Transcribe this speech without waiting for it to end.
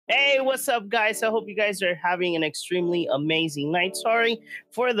Hey, what's up, guys? I hope you guys are having an extremely amazing night. Sorry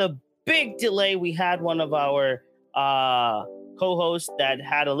for the big delay. We had one of our co-hosts that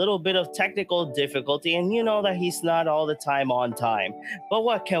had a little bit of technical difficulty, and you know that he's not all the time on time. But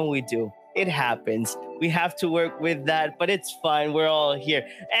what can we do? It happens. We have to work with that, but it's fine. We're all here.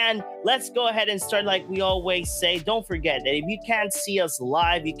 And let's go ahead and start like we always say. Don't forget that if you can't see us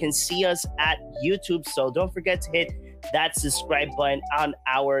live, you can see us at YouTube. So don't forget to hit that subscribe button on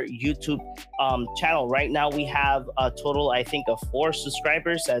our YouTube channel. Right now, we have a total, I think, of 4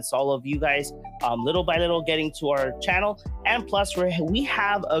 subscribers. That's all of you guys, little by little, getting to our channel. And plus, we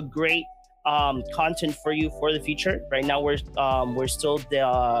have a great content for you for the future. Right now, we're still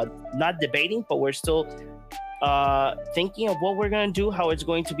not debating, but we're still thinking of what we're going to do, how it's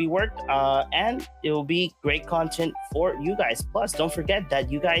going to be worked, and it will be great content for you guys. Plus, don't forget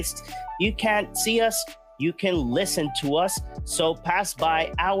that you can't see us, you can listen to us. So pass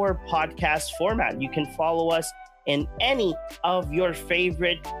by our podcast format. You can follow us in any of your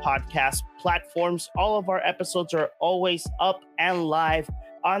favorite podcast platforms. All of our episodes are always up and live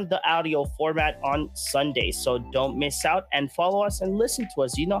on the audio format on Sundays. So don't miss out and follow us and listen to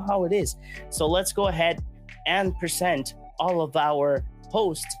us. You know how it is. So let's go ahead and present all of our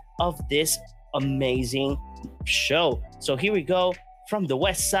hosts of this amazing show. So here we go. From the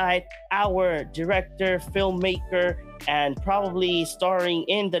West Side, our director, filmmaker, and probably starring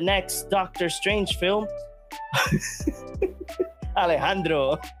in the next Doctor Strange film,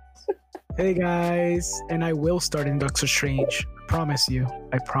 Alejandro. Hey guys, and I will start in Doctor Strange. Promise you.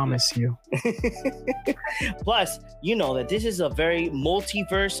 I promise you. Plus, you know that this is a very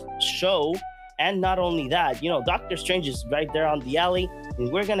multiverse show. And not only that, you know, Doctor Strange is right there on the alley. And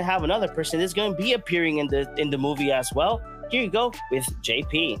we're going to have another person that's going to be appearing in the movie as well. Here you go with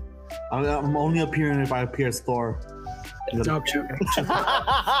JP. I'm only appearing if I appear as Thor. Good job,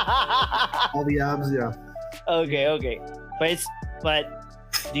 all the abs, yeah. Okay. But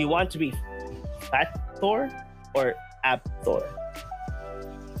do you want to be Fat Thor or Ab Thor?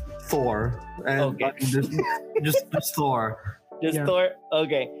 Thor. And okay. just Thor. Just Thor?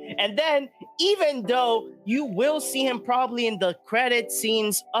 Okay. And then, even though you will see him probably in the credit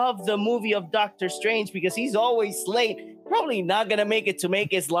scenes of the movie of Doctor Strange, because he's always late, probably not going to make it to make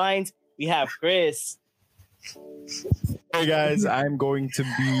his lines, we have Chris. Hey guys, I'm going to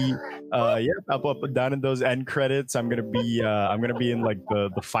be up and down in those end credits. I'm gonna be in like the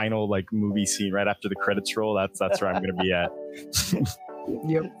final like movie scene right after the credits roll. That's where I'm gonna be at.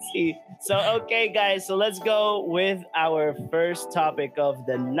 Yep. So okay guys, so let's go with our first topic of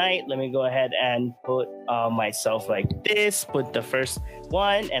the night. Let me go ahead and put myself like this, put the first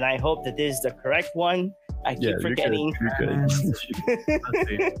one, and I hope that this is the correct one. I keep forgetting. You're good.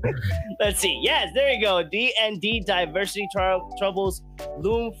 Let's see. Yes, there you go. D&D Diversity Troubles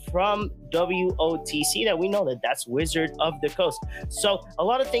Loom from WotC. That we know that's Wizard of the Coast. So a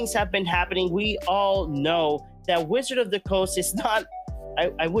lot of things have been happening. We all know that Wizard of the Coast is not,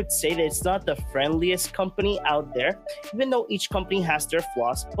 I would say that it's not the friendliest company out there, even though each company has their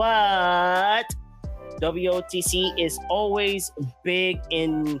flaws. But WotC is always big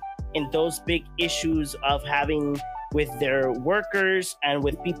in those big issues of having with their workers and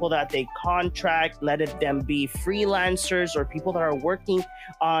with people that they contract, let them be freelancers or people that are working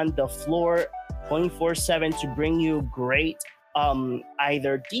on the floor 24/7 to bring you great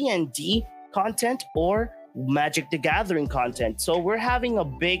either D&D content or Magic the Gathering content. So we're having a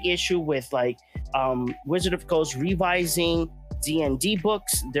big issue with like Wizard of the Coast revising D&D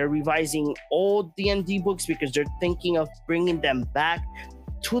books. They're revising old D&D books because they're thinking of bringing them back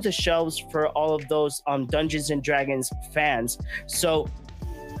to the shelves for all of those Dungeons and Dragons fans. So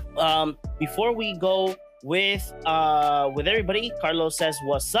before we go with everybody, Carlos says,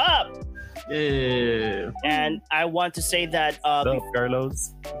 "What's up?" Yeah. And I want to say that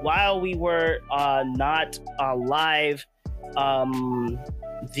Carlos, while we were not live,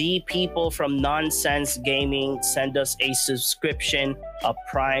 the people from Nonsense Gaming send us a subscription, a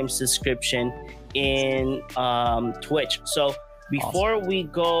Prime subscription in Twitch. So before we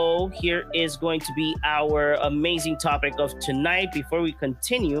go, here is going to be our amazing topic of tonight. Before we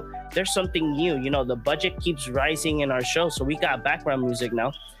continue, there's something new. You know, the budget keeps rising in our show, so we got background music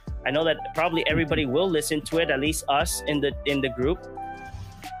now. I know that probably everybody will listen to it, at least us in the group.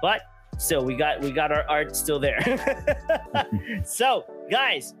 But still, we got our art still there. So,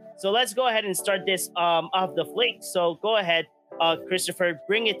 guys, let's go ahead and start this off the flick. So go ahead, Christopher,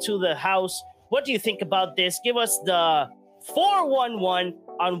 bring it to the house. What do you think about this? Give us the 411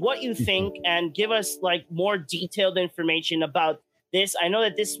 on what you think and give us like more detailed information about this. I know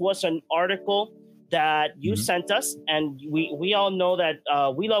that this was an article that you Mhm. sent us, and we all know that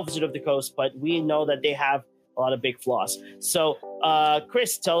we love Wizard of the Coast, but we know that they have a lot of big flaws. So,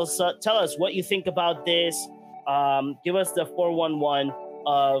 Chris, tell us what you think about this. Give us the 411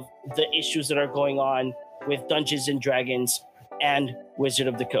 of the issues that are going on with Dungeons and Dragons and Wizard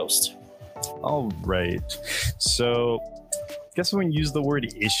of the Coast. All right. So I guess when we use the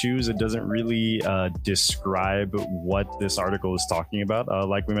word issues, it doesn't really describe what this article is talking about.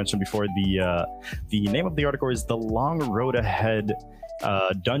 Like we mentioned before, the name of the article is The Long Road Ahead,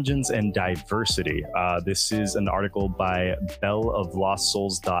 Dungeons and Diversity. This is an article by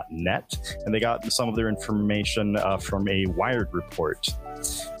belloflostsouls.net, and they got some of their information from a Wired report.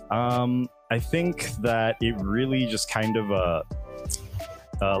 I think that it really just kind of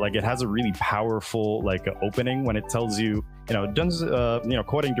like it has a really powerful like opening when it tells you,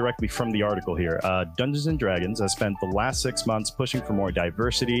 quoting directly from the article here, Dungeons and Dragons has spent the last 6 months pushing for more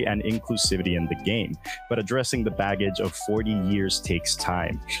diversity and inclusivity in the game, but addressing the baggage of 40 years takes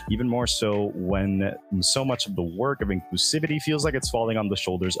time, even more so when so much of the work of inclusivity feels like it's falling on the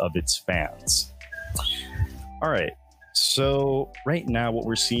shoulders of its fans. All right. So right now, what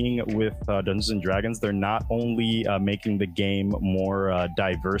we're seeing with Dungeons and Dragons, they're not only making the game more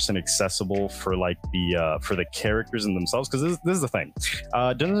diverse and accessible for like for the characters in themselves, because this is the thing.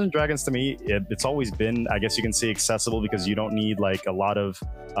 Dungeons and Dragons, to me, it's always been, I guess you can say, accessible because you don't need like a lot of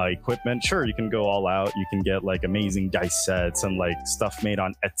equipment. Sure, you can go all out. You can get like amazing dice sets and like stuff made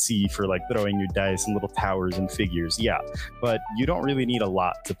on Etsy for like throwing your dice and little towers and figures. Yeah, but you don't really need a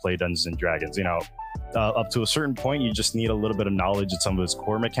lot to play Dungeons and Dragons. Up to a certain point, you just need a little bit of knowledge of some of its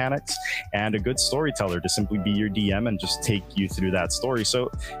core mechanics and a good storyteller to simply be your DM and just take you through that story.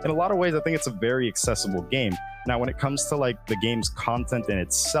 So in a lot of ways, I think it's a very accessible game. Now, when it comes to like the game's content in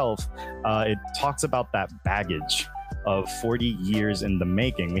itself, it talks about that baggage of 40 years in the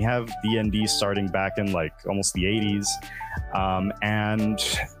making. We have D&D starting back in like almost the 80s, and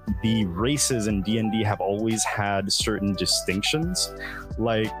the races in D&D have always had certain distinctions,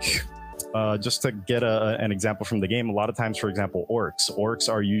 like just to get an example from the game, a lot of times, for example, orcs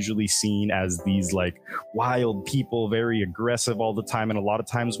are usually seen as these like wild people, very aggressive all the time, and a lot of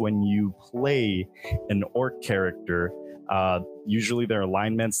times when you play an orc character, usually their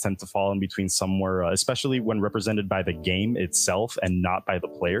alignments tend to fall in between somewhere, especially when represented by the game itself and not by the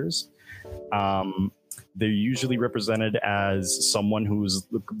players. They're usually represented as someone who's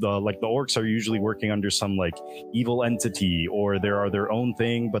the orcs are usually working under some like evil entity, or they are their own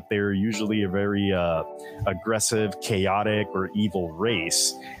thing, but they're usually a very aggressive, chaotic, or evil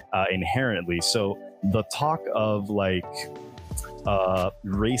race inherently. So the talk of like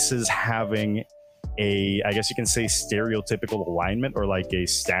races having I guess you can say stereotypical alignment or like a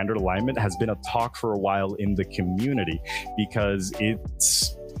standard alignment has been a talk for a while in the community, because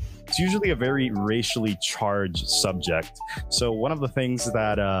it's usually a very racially charged subject. So one of the things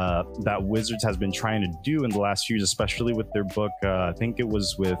that Wizards has been trying to do in the last few years, especially with their book, I think it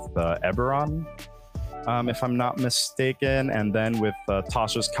was with Eberron, if I'm not mistaken, and then with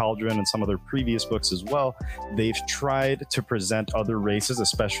Tasha's Cauldron and some other previous books as well, they've tried to present other races,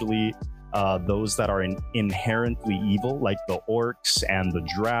 especially those that are inherently evil, like the orcs and the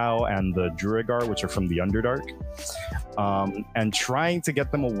drow and the Duergar, which are from the Underdark, and trying to get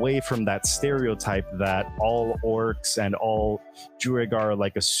them away from that stereotype that all orcs and all Duergar are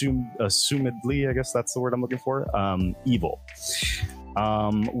like assumedly, I guess that's the word I'm looking for, evil.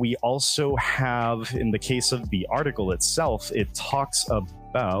 We also have, in the case of the article itself, it talks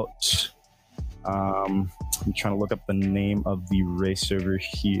about I'm trying to look up the name of the race over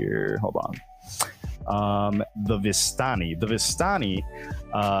here. Hold on. The Vistani. The Vistani,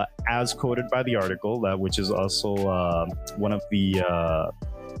 as quoted by the article, which is also one of the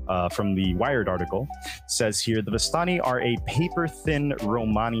from the Wired article, says here, the Vistani are a paper-thin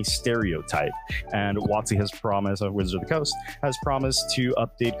Romani stereotype, and WotC has promised, Wizard of the Coast, has promised to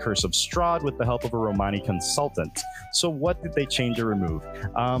update Curse of Strahd with the help of a Romani consultant. So what did they change or remove?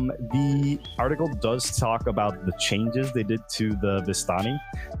 The article does talk about the changes they did to the Vistani,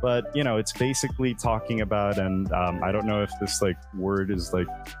 but, it's basically talking about, and I don't know if this, word is,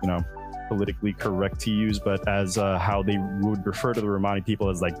 politically correct to use, but as how they would refer to the Romani people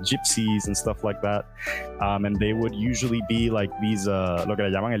as gypsies and stuff like that, and they would usually be like these lo que le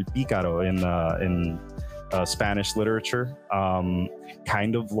llaman el pícaro in Spanish literature,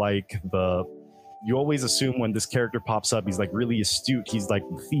 kind of like you always assume when this character pops up, he's really astute. He's like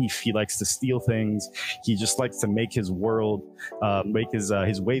the thief. He likes to steal things. He just likes to make his world, make his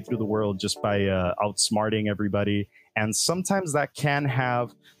way through the world just by outsmarting everybody. And sometimes that can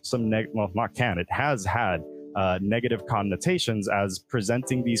have some it has had negative connotations as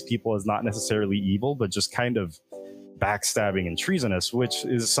presenting these people as not necessarily evil, but just kind of backstabbing and treasonous, which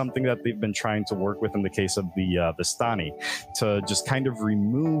is something that they've been trying to work with in the case of the Vistani, to just kind of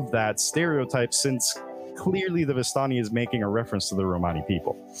remove that stereotype, since clearly the Vistani is making a reference to the Romani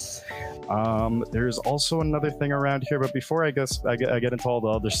people. There's also another thing around here, but before I get into all the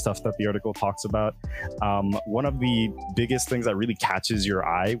other stuff that the article talks about, one of the biggest things that really catches your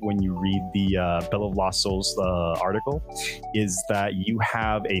eye when you read the Bell of Lost Souls article is that you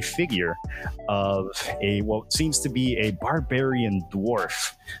have a figure of what seems to be a barbarian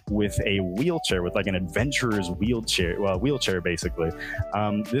dwarf with a wheelchair, with like an adventurer's wheelchair basically.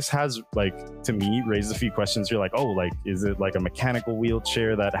 This has, like, to me, raised a few questions. You're like, oh, like, is it like a mechanical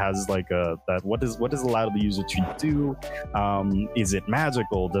wheelchair that has like what is allowed the user to do? Is it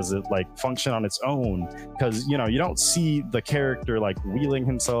magical? Does it like function on its own? Because you don't see the character like wheeling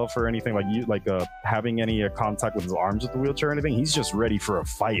himself or anything, like having any contact with his arms with the wheelchair or anything. He's just ready for a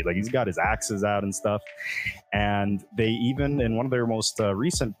fight. Like, he's got his axes out and stuff. And they even, in one of their most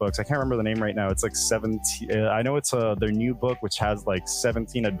recent books, I can't remember the name right now, it's like 17, I know it's their new book, which has like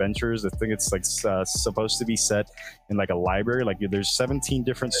 17 adventures. I think it's like supposed to be set in like a library. Like, there's 17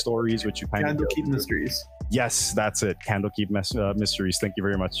 different stories which you kind of Candlekeep Mysteries. Yes, that's it. Candlekeep Mysteries. Thank you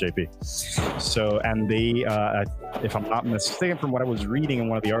very much, JP. So, and they, if I'm not mistaken, from what I was reading in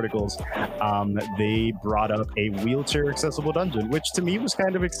one of the articles, they brought up a wheelchair accessible dungeon, which to me was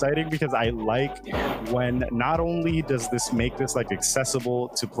kind of exciting, because I like when not only does this make this like accessible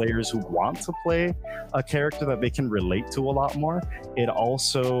to players who want to play a character that they can relate to a lot more, it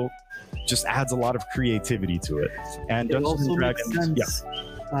also just adds a lot of creativity to it. And Dungeons and Dragons,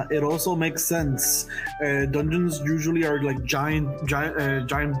 it also makes sense. Dungeons usually are like giant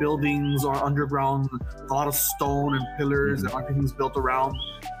buildings or underground, a lot of stone and pillars, and everything's built around.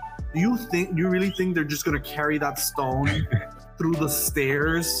 Do you really think they're just gonna carry that stone through the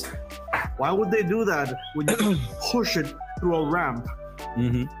stairs? Why would they do that when you can push it through a ramp?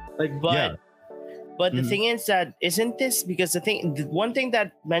 But the thing is that, isn't this because the one thing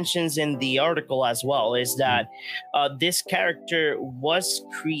that mentions in the article as well is that this character was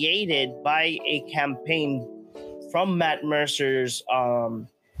created by a campaign from Matt Mercer's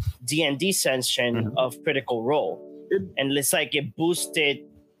D&D session of Critical Role, and it's like it boosted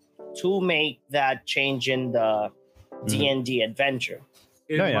to make that change in the D&D adventure.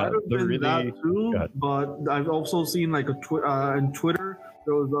 It might have been that too, but I've also seen like on Twitter,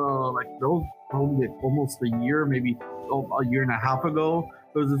 there was probably almost a year, maybe a year and a half ago,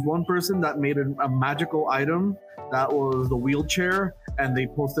 there was this one person that made a magical item that was the wheelchair, and they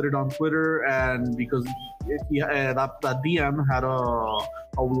posted it on Twitter. And because that DM had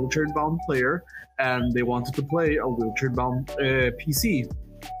a wheelchair bound player, and they wanted to play a wheelchair bound PC,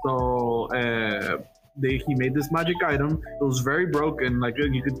 so he made this magic item. It was very broken. Like,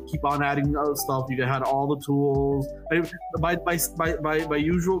 you could keep on adding stuff. You had all the tools. By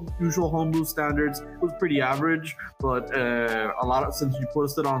usual homebrew standards, it was pretty average. But since you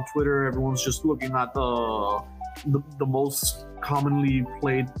posted on Twitter, everyone's just looking at the most commonly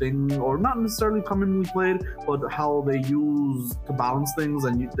played thing, or not necessarily commonly played, but how they use to balance things.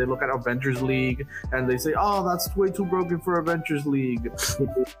 And they look at Avengers League and they say, oh, that's way too broken for Avengers League. For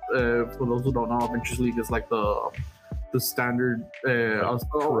those who don't know, Avengers League is like the standard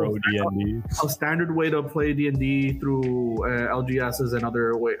pro D&D, a standard way to play D&D through LGSs and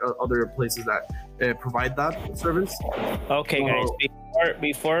other places that provide that service. Okay, guys,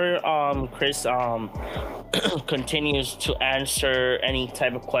 before Chris continues to answer any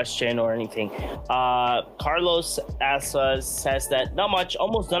type of question or anything, Carlos says that not much,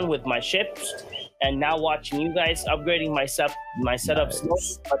 almost done with my ships, and now watching you guys upgrading my setup slowly,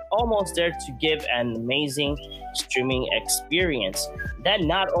 but almost there to give an amazing streaming experience. Then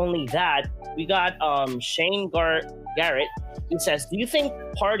not only that, we got Shane Garrett. He says, do you think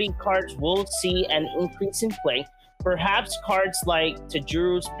party cards will see an increase in play? Perhaps cards like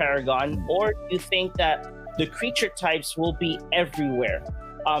Tajuru's Paragon, or do you think that the creature types will be everywhere?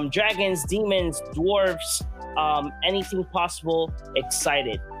 Dragons, demons, dwarves, anything possible.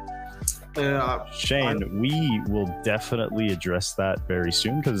 Excited. Shane, we will definitely address that very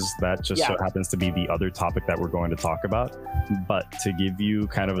soon, because that just so happens to be the other topic that we're going to talk about. But to give you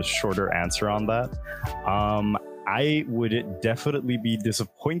kind of a shorter answer on that, I would definitely be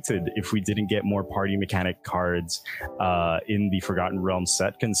disappointed if we didn't get more party mechanic cards in the Forgotten Realms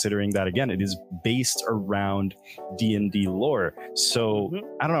set, considering that, again, it is based around D&D lore. So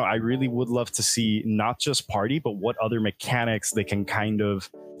I don't know, I really would love to see not just party, but what other mechanics they can kind of,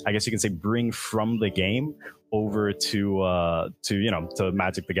 I guess you can say, bring from the game over to to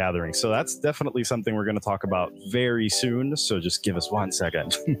Magic the Gathering. So that's definitely something we're going to talk about very soon. So just give us 1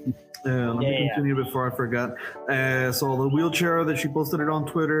 second. Let me continue before I forget. So the wheelchair that she posted it on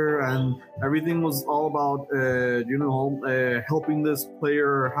Twitter, and everything was all about helping this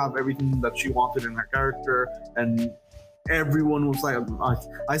player have everything that she wanted in her character, and everyone was like,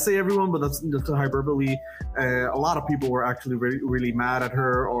 I say everyone, but that's a hyperbole. A lot of people were actually really, really mad at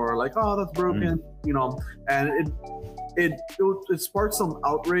her, or like, oh, that's broken, and it sparked some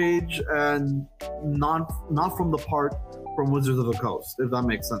outrage, and not from the part from Wizards of the Coast, if that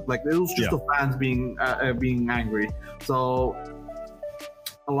makes sense. Like, it was just the fans being angry. So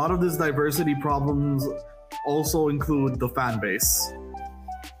a lot of these diversity problems also include the fan base.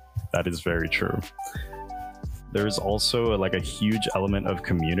 That is very true. There's also like a huge element of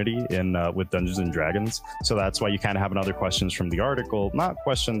community in with Dungeons and Dragons, so that's why you kind of have another questions from the article. Not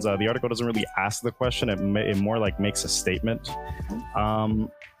questions. The article doesn't really ask the question. It more like makes a statement.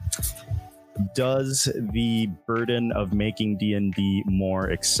 Does the burden of making D&D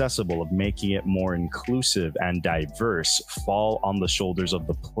more accessible, of making it more inclusive and diverse, fall on the shoulders of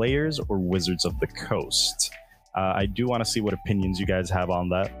the players or Wizards of the Coast? I do want to see what opinions you guys have on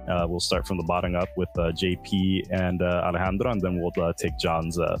that. We'll start from the bottom up with JP and Alejandro, and then we'll take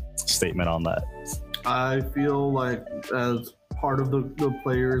John's statement on that. I feel like as part of the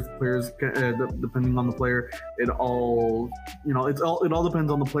players depending on the player, it all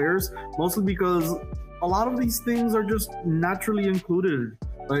depends on the players, mostly because a lot of these things are just naturally included.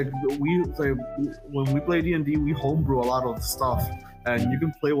 Like when we play D&D, we homebrew a lot of stuff, and you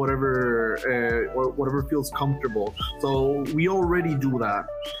can play whatever feels comfortable. So we already do that.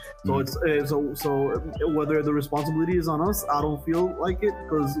 So it's so whether the responsibility is on us, I don't feel like it,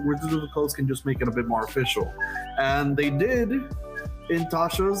 because Wizards of the Coast can just make it a bit more official, and they did in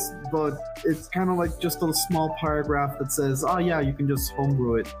Tasha's, but it's kind of like just a small paragraph that says, "Oh yeah, you can just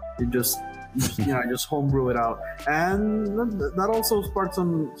homebrew it. Just homebrew it out," and that also sparked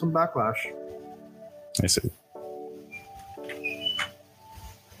some backlash. I see.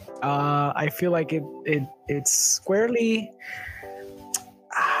 I feel like it's squarely.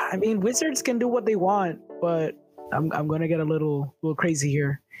 I mean, Wizards can do what they want, but I'm gonna get a little crazy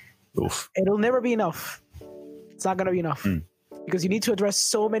here. Oof. It'll never be enough. It's not gonna be enough because you need to address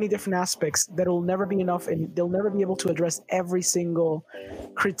so many different aspects that it'll never be enough, and they'll never be able to address every single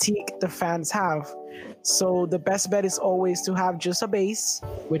critique the fans have. So the best bet is always to have just a base,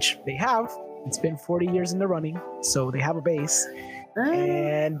 which they have. It's been 40 years in the running, so they have a base.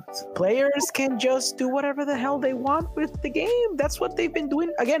 And players can just do whatever the hell they want with the game. That's what they've been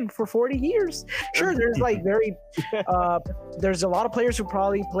doing again for 40 years. Sure, there's like there's a lot of players who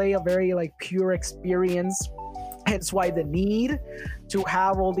probably play a very like pure experience, hence why the need to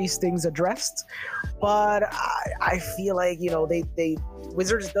have all these things addressed. But I feel like they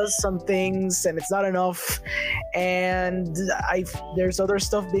Wizards does some things and it's not enough, and there's other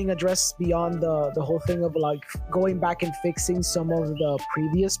stuff being addressed beyond the whole thing of like going back and fixing some of the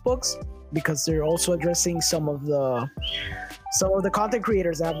previous books, because they're also addressing some of the content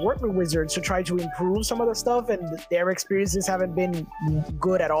creators that have worked with Wizards to try to improve some of the stuff, and their experiences haven't been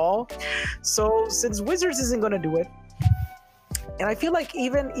good at all. So since Wizards isn't going to do it, and I feel like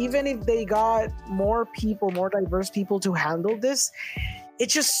even if they got more diverse people to handle this,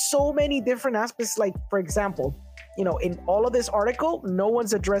 it's just so many different aspects. Like, for example, in all of this article, no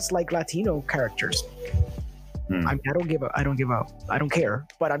one's addressed like Latino characters. I don't care.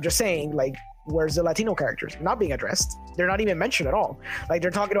 But I'm just saying, like, where's the Latino characters? Not being addressed. They're not even mentioned at all. Like,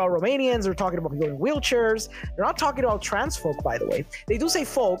 they're talking about Romanians, they're talking about people in wheelchairs. They're not talking about trans folk, by the way. They do say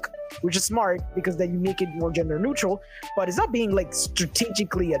folk, which is smart because then you make it more gender neutral, but it's not being like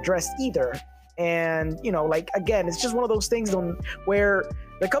strategically addressed either. And again, it's just one of those things where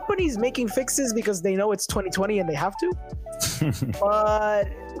the company's making fixes because they know it's 2020 and they have to. But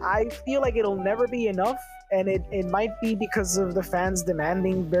I feel like it'll never be enough. And it might be because of the fans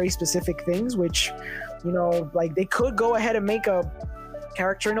demanding very specific things, which, like they could go ahead and make a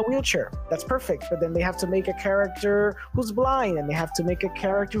character in a wheelchair. That's perfect. But then they have to make a character who's blind, and they have to make a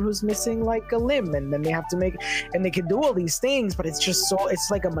character who's missing like a limb, and then they have to and they can do all these things, but it's just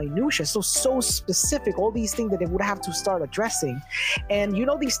it's like a minutia, so specific, all these things that they would have to start addressing. And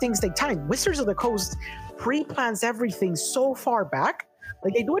these things take time. Wizards of the Coast pre-plans everything so far back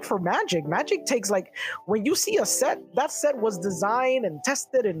Like they do it for Magic. Magic takes like when you see a set, that set was designed and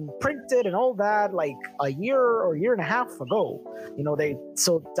tested and printed and all that like a year or year and a half ago. You know,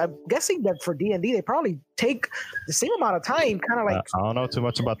 so I'm guessing that for D&D they probably take the same amount of time, kind of like. I don't know too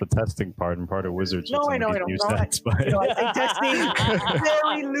much about the testing part and part of Wizards. No, I know. Sets, but... You know, I say testing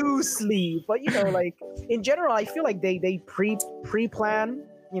very loosely, but you know, like in general, I feel like they pre-plan,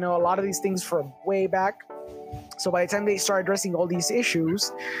 you know, a lot of these things from way back. So by the time they start addressing all these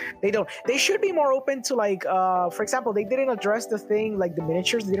issues, they should be more open to like, for example, they didn't address the thing like the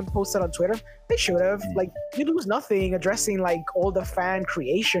miniatures. They didn't post it on Twitter. They should have. Like, you lose nothing addressing like all the fan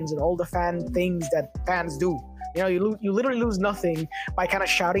creations and all the fan things that fans do. You know, you literally lose nothing by kind of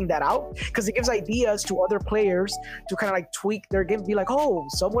shouting that out, because it gives ideas to other players to kind of like tweak their game. Be like, oh,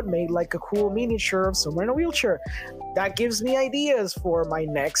 someone made like a cool miniature of someone in a wheelchair. That gives me ideas for my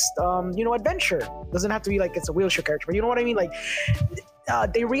next, adventure. Doesn't have to be like it's a wheelchair character, but you know what I mean? Like,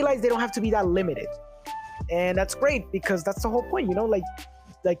 they realize they don't have to be that limited, and that's great because that's the whole point. You know, like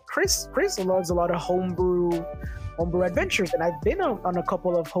Chris loves a lot of homebrew adventures, and I've been on a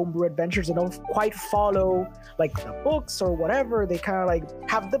couple of homebrew adventures and don't quite follow like the books or whatever. They kind of like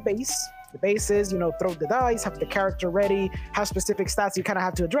have the base. The base is, you know, throw the dice, have the character ready, have specific stats you kind of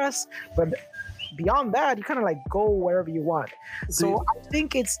have to address, but beyond that, you kind of like go wherever you want. So I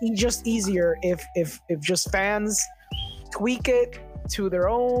think it's just easier if just fans tweak it to their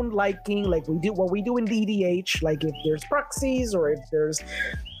own liking, like what we do in DDH. Like if there's proxies or if there's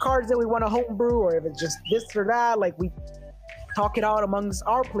cards that we want to homebrew, or if it's just this or that, like we talk it out amongst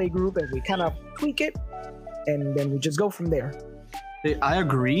our play group and we kind of tweak it, and then we just go from there. I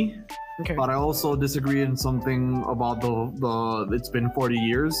agree, okay, but I also disagree in something about the it's been 40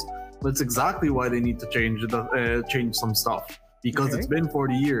 years. That's exactly why they need to change some stuff, because it's been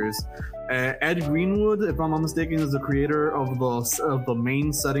 40 years. Ed Greenwood, if I'm not mistaken, is the creator of the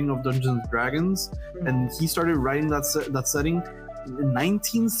main setting of Dungeons and Dragons, and he started writing that setting in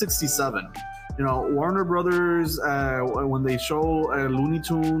 1967. You know, Warner Brothers, when they show Looney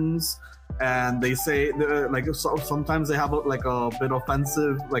Tunes, and they say sometimes they have a bit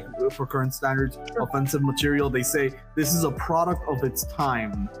offensive, like for current standards, offensive material. They say this is a product of its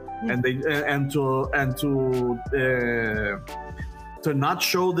time, and they to not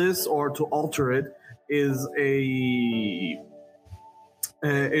show this or to alter it is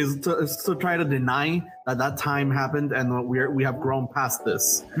to try to deny that time happened and we have grown past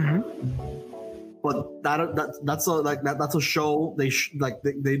this. But that's a show. They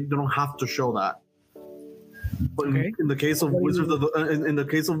don't have to show that. But in the case of in the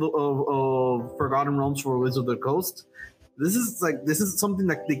case of Forgotten Realms for Wizards of the Coast, this is something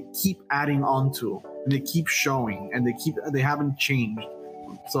that they keep adding on to, and they keep showing, and they haven't changed.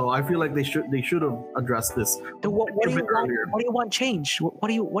 So I feel like they should have addressed this. What do you want changed? What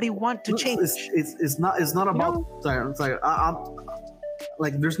do you want to change? It's not about. It's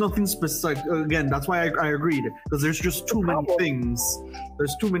like there's nothing specific. Again, that's why I agreed, because there's just too many things.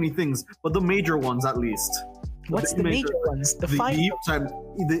 There's too many things, but the major ones at least. What's the major ones?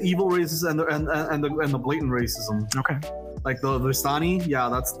 The evil racism and the blatant racism. Okay. Like the Vistani, yeah,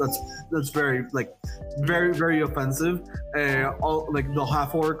 that's very very offensive. All like the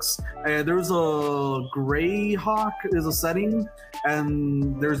half orcs. There's a Grey Hawk is a setting,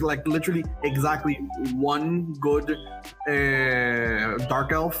 and there's like literally exactly one good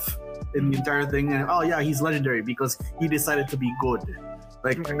dark elf in the entire thing, and oh yeah, he's legendary because he decided to be good.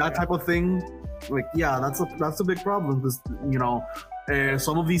 Like that type of thing. Like yeah, that's a big problem, because you know.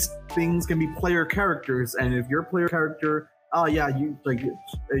 Some of these things can be player characters, and if your player character,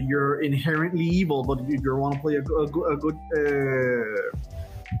 you're inherently evil, but if you want to play a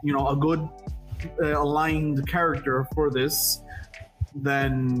good aligned character for this,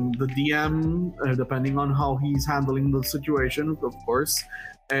 then the DM, depending on how he's handling the situation, of course,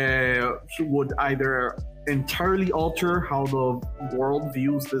 would either entirely alter how the world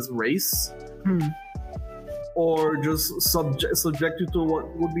views this race. Or just subject you to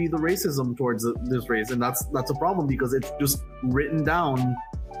what would be the racism towards this race, and that's a problem because it's just written down,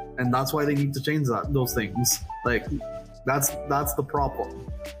 and that's why they need to change those things. Like that's the problem,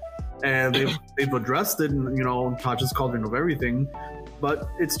 and they've addressed it. And, you know, Tasha's Cauldron of Everything, but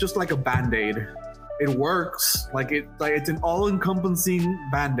it's just like a band-aid. It works it's an all-encompassing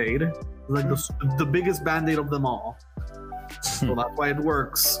band-aid, like the biggest band-aid of them all. So that's why it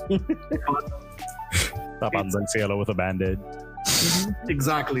works. Tapanzang cielo with a band-aid.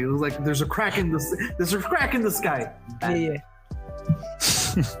 Exactly. It was like there's a crack in the sky. Yeah.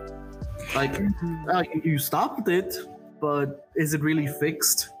 Like you stopped it, but is it really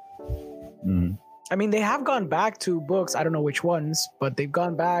fixed? I mean, they have gone back to books. I don't know which ones, but they've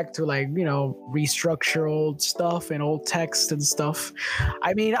gone back to like, restructure old stuff and old text and stuff.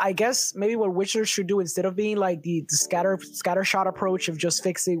 I mean, I guess maybe what Witcher should do, instead of being like the scattershot approach of just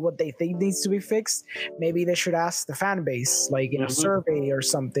fixing what they think needs to be fixed, maybe they should ask the fan base, like in a survey or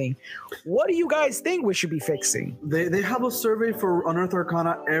something. What do you guys think we should be fixing? They have a survey for Unearthed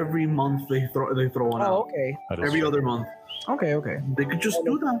Arcana every month. They throw one out. Oh, okay. Every other month. Okay. They could just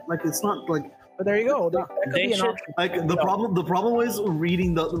do that. Like, it's not like. But there you go. That could They be an should- option. Like the problem is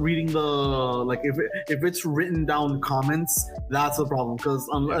reading the like if it's written down comments, that's a problem,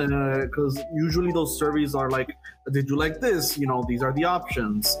 because usually those surveys are like, did you like this, these are the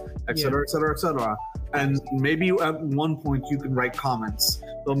options, etc., etc. And maybe at one point you can write comments,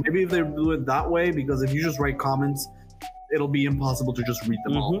 so maybe if they do it that way, because if you just write comments, it'll be impossible to just read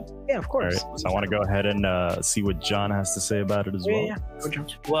them all. Yeah, of All course. right, so I want to go ahead and see what John has to say about it as well. Yeah. Go, John.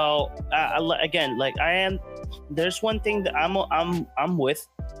 Well, again, like there's one thing that I'm with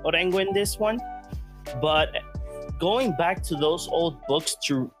Orengo in this one, but going back to those old books,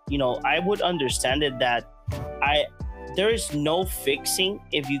 I would understand it that there is no fixing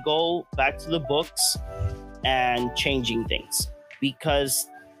if you go back to the books and changing things, because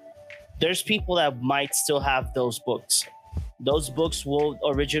there's people that might still have those books. Those books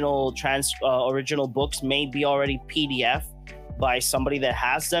original books may be already PDF by somebody that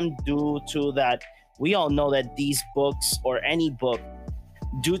has them, due to that. We all know that these books, or any book,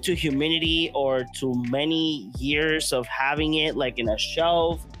 due to humidity or to many years of having it like in a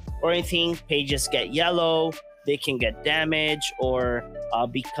shelf or anything, pages get yellow, they can get damaged, or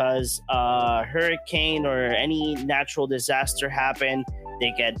because a hurricane or any natural disaster happened,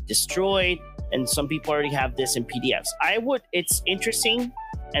 they get destroyed. And some people already have this in PDFs. It's interesting,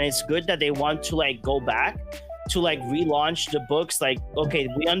 and it's good that they want to like go back to like relaunch the books. Like, okay,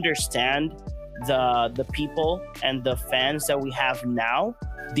 we understand the people and the fans that we have now,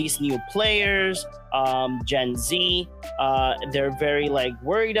 these new players, Gen Z, they're very like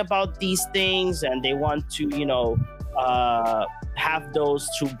worried about these things, and they want to, have those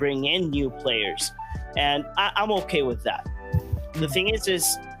to bring in new players. And I'm okay with that. The thing is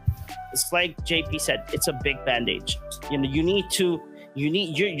it's like JP said, it's a big bandage.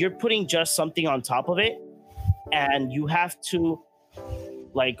 You're putting just something on top of it, and you have to,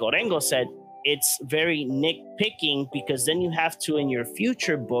 like Orengo said, it's very nitpicking, because then you have to, in your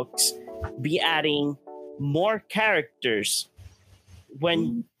future books, be adding more characters.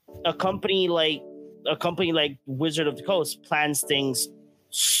 When a company like Wizard of the Coast plans things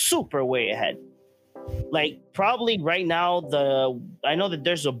super way ahead. Like, probably right now, I know that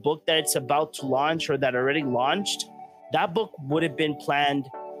there's a book that it's about to launch, or that already launched. That book would have been planned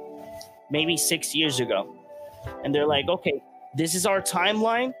maybe 6 years ago. And they're like, okay, this is our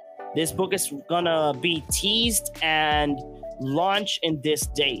timeline. This book is gonna be teased and launch in this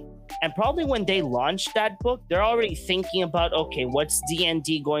date. And probably when they launch that book, they're already thinking about, okay, what's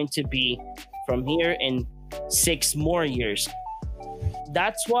D&D going to be from here in 6 more years?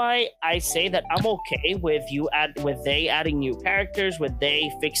 That's why I say that I'm okay with they adding new characters, with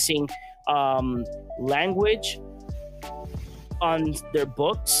they fixing language on their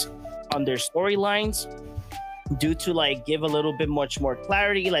books, on their storylines, due to like give a little bit much more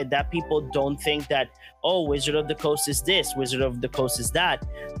clarity, like that people don't think that, oh, Wizard of the Coast is this, Wizard of the Coast is that.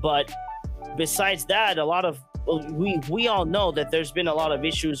 But besides that, we all know that there's been a lot of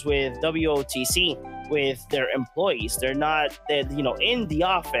issues with WOTC, with their employees. They're not, in the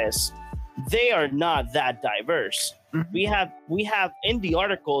office, they are not that diverse. Mm-hmm. We have in the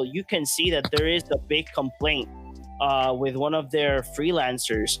article, you can see that there is a big complaint with one of their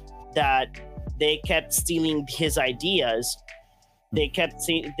freelancers, that they kept stealing his ideas. They kept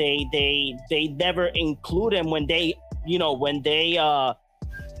they never include him when they when they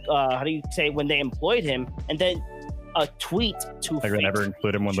employed him, and then a tweet to like they never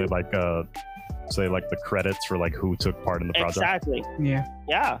include him when they say like the credits for like who took part in the project. Exactly.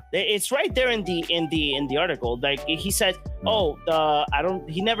 Yeah, it's right there in the article. Like he said,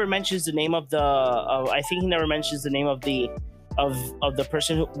 he never mentions the name of the I think he never mentions the name of the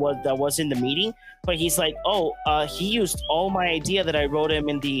person that was in the meeting, but he's like, he used all my idea that I wrote him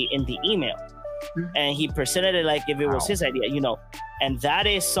in the email, and he presented it like if it was his idea, and that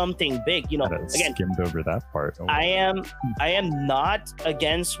is something big. Again, skimmed over that part. I am not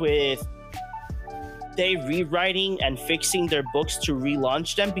against with they rewriting and fixing their books to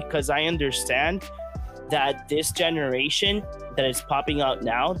relaunch them, because I understand that this generation that is popping out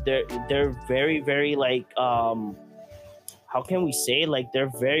now, they're very, very like how can we say, like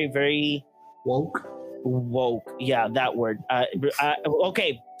they're very, very woke. Yeah, that word.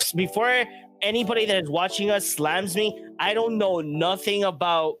 Okay, before anybody that is watching us slams me, I don't know nothing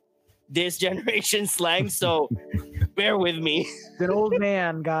about this generation slang, so bear with me. An old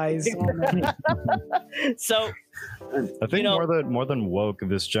man, guys. Oh, no. So I think more than woke,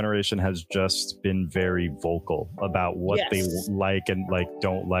 this generation has just been very vocal about what they like and like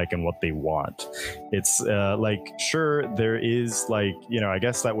don't like and what they want. It's like, sure, there is like, I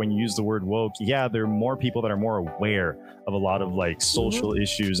guess that when you use the word woke, yeah, there are more people that are more aware of a lot of like social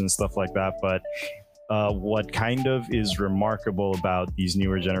issues and stuff like that, but what kind of is remarkable about these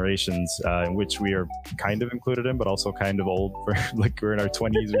newer generations, in which we are kind of included in, but also kind of old. For like we're in our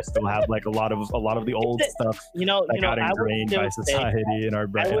 20s, we still have like a lot of the old stuff that got ingrained by society in our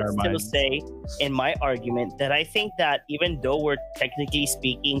minds. I would still say, in my argument, that I think that even though we're technically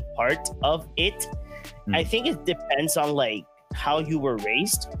speaking part of it, I think it depends on like how you were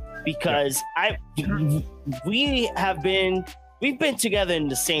raised. Because we've been together in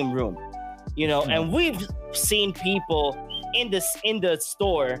the same room. And we've seen people in the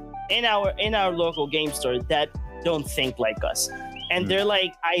store, in our local game store, that don't think like us, and they're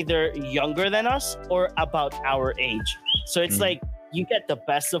like either younger than us or about our age. So it's like you get the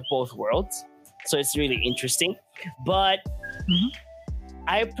best of both worlds. So it's really interesting. But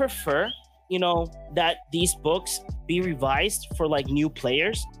I prefer, that these books be revised for like new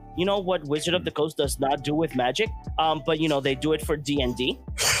players. You know what Wizard of the Coast does not do with Magic, but they do it for D&D.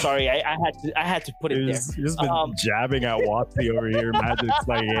 Sorry, I had to put it there. You've just been jabbing at WotC over here. Magic's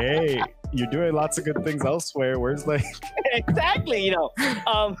like, hey, you're doing lots of good things elsewhere. Where's like exactly, So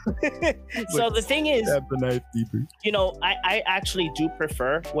the thing is, stab the knife deeper. I actually do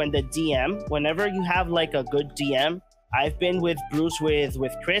prefer when the DM, whenever you have like a good DM. I've been with Bruce with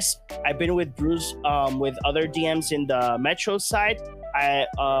Chris. I've been with Bruce with other DMs in the Metro side.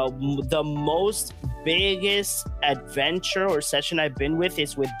 The most biggest adventure or session I've been with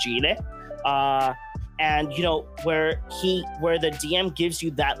is with Gile, and where the DM gives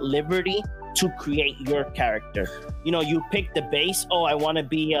you that liberty to create your character. You pick the base. Oh, I want to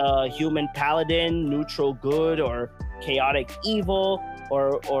be a human paladin, neutral good, or chaotic evil,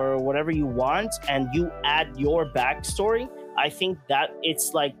 or whatever you want, and you add your backstory. I think that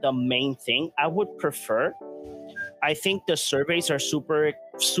it's like the main thing I would prefer. I think the surveys are super,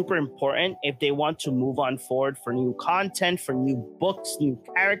 super important if they want to move on forward for new content, for new books, new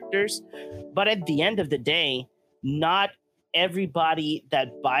characters. But at the end of the day, not everybody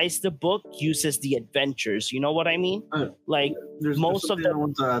that buys the book uses the adventures. You know what I mean? Like there's something I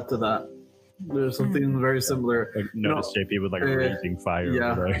want to add to that. There's something very similar. Like notice JP with like a raging fire.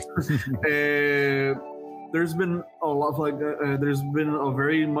 Yeah. There's been a lot of there's been a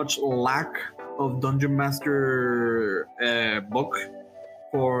very much lack of Dungeon Master book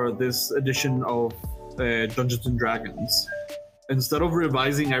for this edition of Dungeons and Dragons. Instead of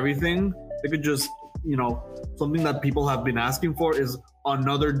revising everything, they could just, something that people have been asking for is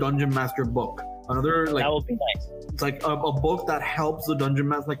another Dungeon Master book. Another that would be nice. It's like a book that helps the Dungeon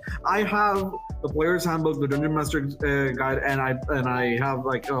Master. Like I have the Player's Handbook, the Dungeon Master Guide, and I have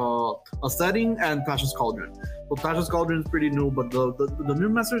like a setting and Tasha's Cauldron. So Tasha's Cauldron is pretty new, but the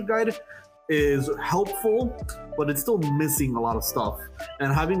Dungeon Master's Guide is helpful, but it's still missing a lot of stuff.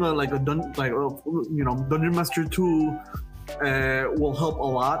 And having Dungeon Master 2 will help a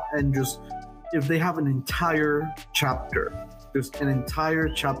lot. And just if they have an entire chapter. There's an entire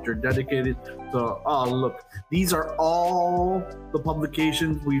chapter dedicated to, look, these are all the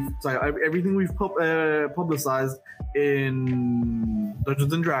publications everything we've publicized in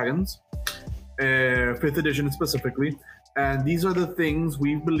Dungeons and Dragons, 5th edition specifically. And these are the things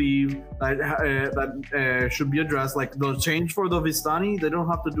we believe that should be addressed. Like the change for the Vistani, they don't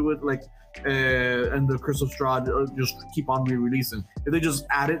have to do it like and the Curse of Strahd just keep on re-releasing. If they just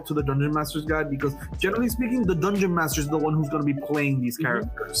add it to the Dungeon Master's Guide, because generally speaking, the Dungeon Master is the one who's going to be playing these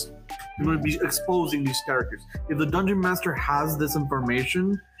characters. You're going to be exposing these characters. If the Dungeon Master has this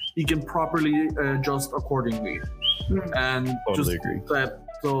information, he can properly adjust accordingly. And totally agree.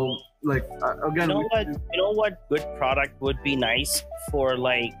 So, like again, you know what good product would be nice for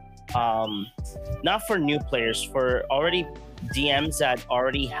like not for new players, for already DMs that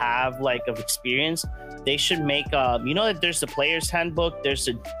already have like of experience. They should make there's the Player's Handbook, there's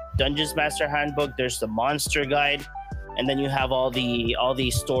the Dungeons Master Handbook, there's the Monster Guide, and then you have all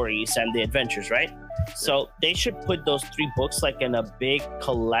these stories and the adventures, right? So they should put those 3 books like in a big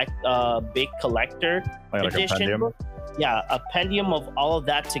collector edition book. Yeah, a pendium of all of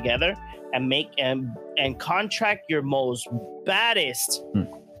that together, and make and contract your most baddest,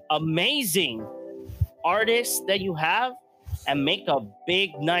 amazing artists that you have, and make a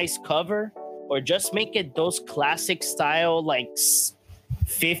big nice cover, or just make it those classic style like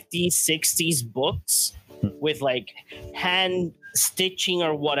 50s, 60s books with like hand stitching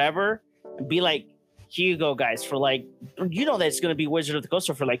or whatever, and be like, here you go, guys, for like, you know, that's going to be Wizard of the Coast,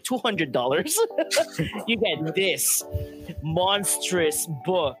 so for like $200, you get this monstrous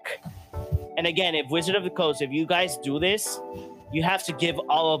book. And again, if Wizard of the Coast, if you guys do this, you have to give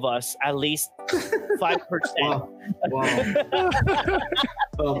all of us at least 5%.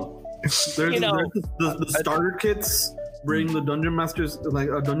 There's You know, the starter kits bring the Dungeon Masters, like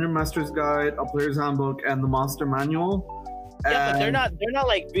a Dungeon Master's Guide, a Player's Handbook, and the Monster Manual. yeah, but they're not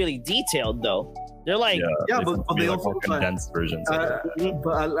like really detailed though. They're like, but they like also condensed versions.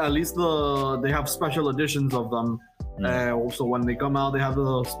 but at least they have special editions of them. Also, when they come out, they have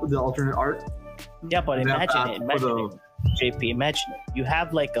the alternate art. yeah, but imagine it, JP, imagine it. You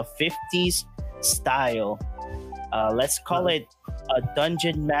have like a 50s style. Let's call it a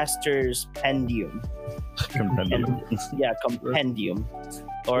Dungeon Master's Pendium. Compendium. Compendium.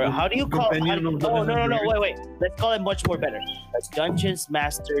 Or how do you call it? No, wait. Let's call it much more better. That's Dungeons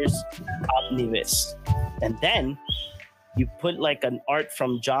Masters Omnibus. And then you put like an art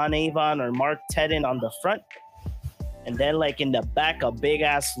from John Avon or Mark Tedden on the front. And then like in the back, a big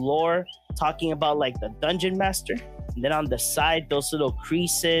ass lore talking about like the Dungeon Master. And then on the side, those little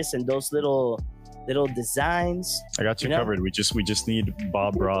creases and those little designs. I got you covered. We just need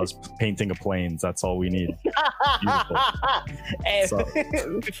Bob Ross painting a planes. That's all we need. Hey,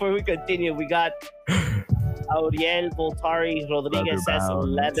 before we continue, we got Auriel Voltari Rodriguez says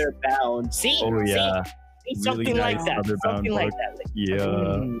leather bound. See? Oh yeah. See? Something nice like that. Something like that. Like,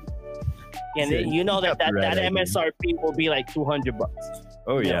 yeah. And you know that MSRP will be like $200.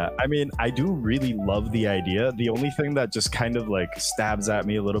 Oh yeah. I mean, I do really love the idea. The only thing that just kind of like stabs at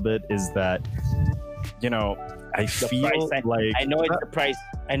me a little bit is that, you know, I feel like I know it's the price.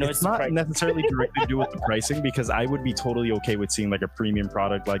 I know it's not necessarily directly to do with the pricing, because I would be totally okay with seeing like a premium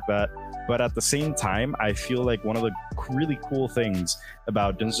product like that. But at the same time, I feel like one of the really cool things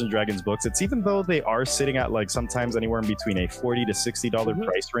about Dungeons & Dragons books, it's even though they are sitting at like sometimes anywhere in between a $40 to $60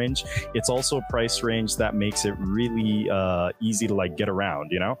 price range, it's also a price range that makes it really easy to like get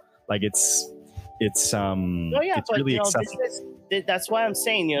around, you know? Like it's really accessible. That's why I'm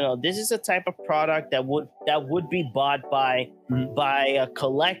saying, you know, this is a type of product that would be bought by a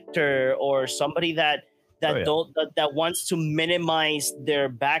collector or somebody that wants to minimize their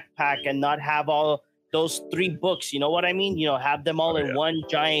backpack and not have all those 3 books. You know what I mean? You know, have them all in one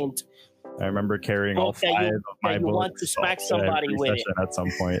giant. I remember carrying all 5 of my books. You want to smack somebody with it at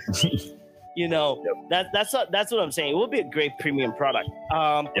some point. You know, that's what I'm saying. It will be a great premium product.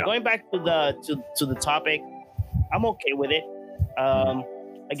 Going back to the topic, I'm okay with it.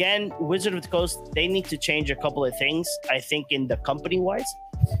 Again, Wizard of the Coast, they need to change a couple of things. I think in the company wise,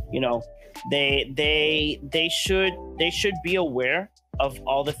 you know, they should be aware of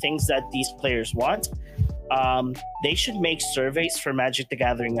all the things that these players want. They should make surveys for Magic the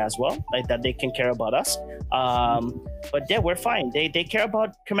Gathering as well, like that they can care about us. But yeah, we're fine. They care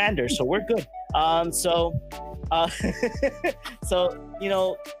about Commander, so we're good. So you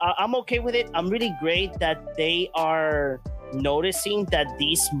know, I'm okay with it. I'm really great that they are noticing that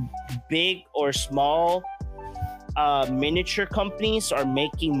these big or small miniature companies are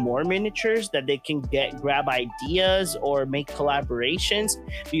making more miniatures that they can grab ideas or make collaborations.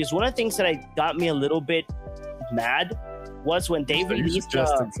 Because one of the things that got me a little bit mad was when they released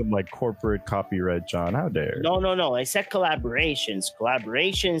some like corporate copyright, John. How dare? No. I said collaborations,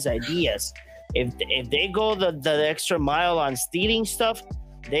 ideas. If they go the extra mile on stealing stuff,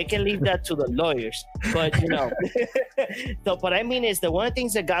 they can leave that to the lawyers. But you know, so what I mean is that one of the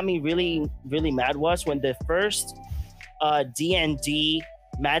things that got me really, really mad was when the first D&D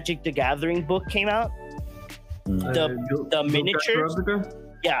Magic the Gathering book came out. The miniatures,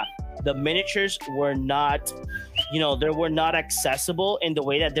 the miniatures were not, you know, they were not accessible in the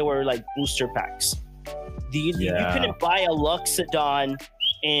way that they were like booster packs. You couldn't buy a Luxodon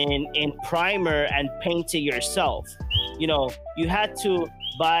in primer and paint it yourself. You know, you had to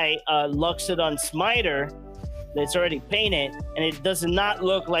buy a Luxodon Smiter that's already painted, and it does not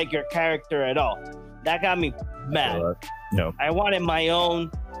look like your character at all. That got me mad. No, I wanted my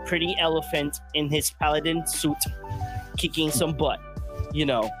own pretty elephant in his paladin suit, kicking some butt, you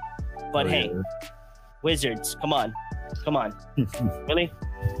know. But hey, Wizards, come on. Really?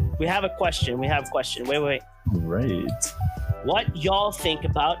 We have a question. Wait. Right. What y'all think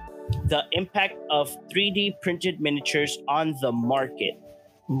about the impact of 3D printed miniatures on the market?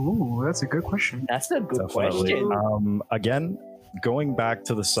 Ooh, that's a good question. That's a good question. Again, going back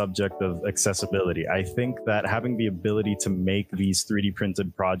to the subject of accessibility, I think that having the ability to make these 3D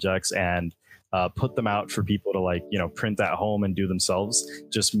printed projects and put them out for people to like, print at home and do themselves,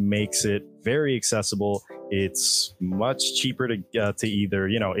 just makes it very accessible. It's much cheaper to either,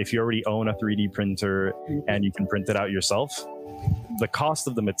 if you already own a 3D printer and you can print it out yourself, the cost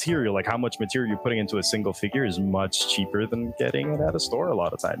of the material, like how much material you're putting into a single figure, is much cheaper than getting it at a store a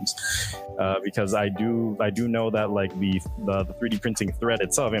lot of times. Because I do know that like the 3D printing thread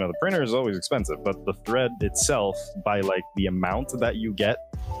itself, the printer is always expensive, but the thread itself, by like the amount that you get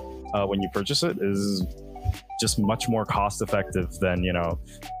when you purchase it, is just much more cost effective than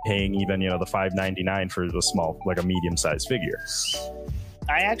paying even the $5.99 for the small, like a medium sized figure.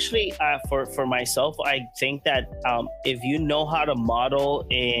 I actually, for myself, I think that if you know how to model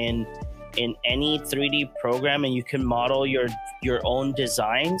in any 3D program, and you can model your own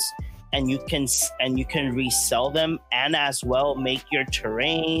designs, and you can resell them, and as well make your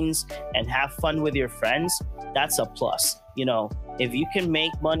terrains and have fun with your friends, that's a plus. If you can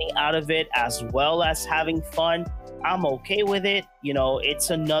make money out of it as well as having fun, I'm okay with it. It's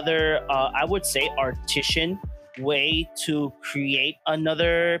another, I would say, artisan way to create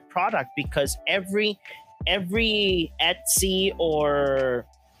another product, because every Etsy or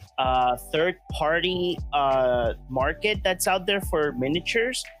third party market that's out there for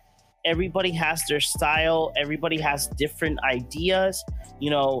miniatures, everybody has their style, everybody has different ideas.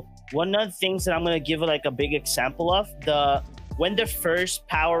 One of the things that I'm going to give like a big example of, when the first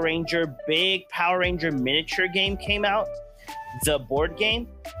big Power Ranger miniature game came out, the board game,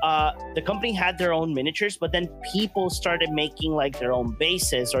 the company had their own miniatures, but then people started making like their own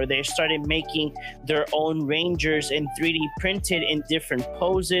bases, or they started making their own Rangers in 3D printed in different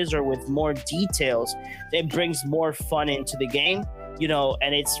poses or with more details. It brings more fun into the game,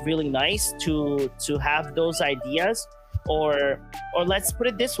 and it's really nice to have those ideas. Or let's put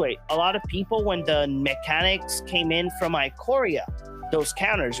it this way, a lot of people, when the mechanics came in from Ikoria, those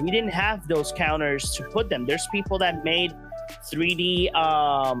counters, we didn't have those counters to put them. There's people that made 3D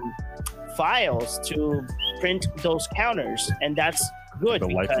files to print those counters, and that's good. The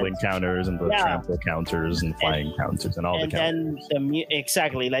lifelink counters and the trample counters and flying counters and all the counters. And then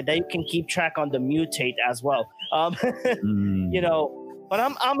exactly like that, you can keep track on the mutate as well. But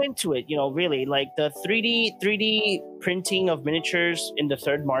I'm into it, really. Like the 3D printing of miniatures in the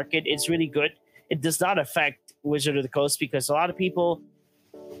third market, it's really good. It does not affect Wizard of the Coast, because a lot of people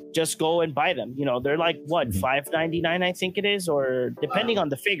just go and buy them. They're like $5.99, I think it is, or depending on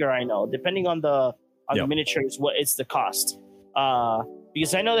the figure. I know, depending on the miniatures, what it's the cost.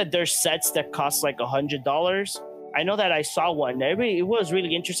 Because I know that there's sets that cost like $100. I know that I saw one. It was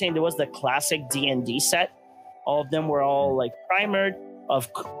really interesting. There was the classic D&D set. All of them were all like primered of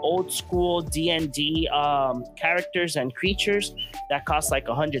old school D&D characters and creatures that cost like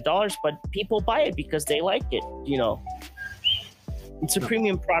 $100, but people buy it because they like it. It's a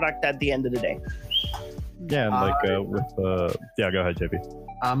premium product at the end of the day. Yeah, and like go ahead, JP.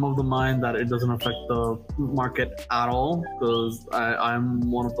 I'm of the mind that it doesn't affect the market at all, because I'm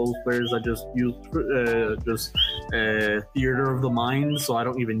one of those players that just use theater of the mind, so I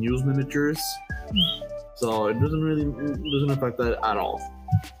don't even use miniatures. So it doesn't affect that at all.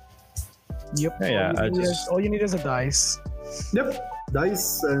 Yep. All you need is a dice. Yep.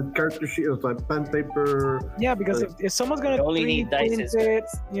 Dice and character sheet, like pen, paper. Yeah, because if someone's gonna only need dice,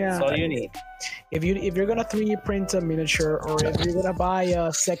 that's all you need. If you're gonna 3D print a miniature, or if you're gonna buy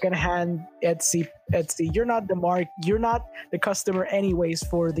a secondhand Etsy, you're not the customer anyways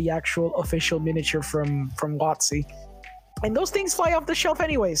for the actual official miniature from WotC. And those things fly off the shelf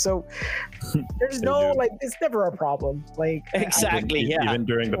anyway, so there's it's never a problem. Like exactly, even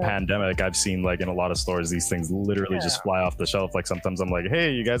during the pandemic, I've seen like in a lot of stores, these things literally just fly off the shelf. Like sometimes I'm like,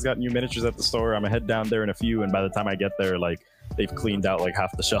 hey, you guys got new miniatures at the store? I'm gonna head down there in a few, and by the time I get there, like they've cleaned out like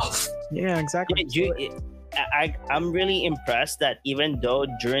half the shelf. Yeah, exactly. I'm really impressed that even though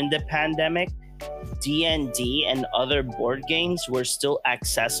during the pandemic, D&D and other board games were still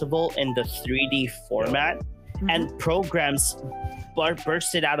accessible in the 3D format. And programs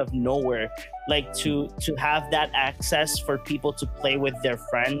bursted out of nowhere, like to have that access for people to play with their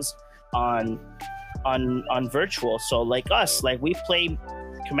friends on virtual. So like us, like we play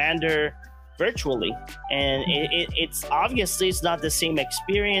Commander virtually, and it's obviously it's not the same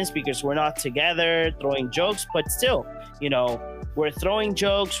experience because we're not together throwing jokes, but still, we're throwing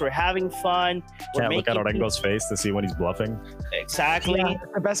jokes, we're having fun. Can't look at Orengo's face to see when he's bluffing. Exactly. Yeah,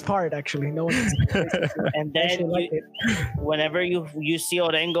 that's the best part, actually. No one and then whenever you see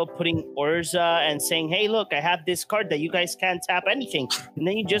Orengo putting Urza and saying, hey, look, I have this card that you guys can't tap anything. And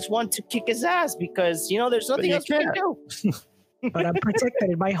then you just want to kick his ass because, there's nothing else you can do. But I'm protected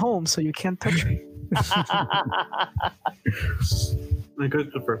in my home, so you can't touch me. And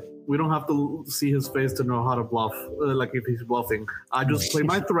Christopher, we don't have to see his face to know how to bluff, like if he's bluffing. I just play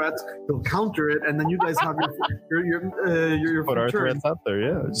my threat, he'll counter it, and then you guys have your put our turn. threats out there.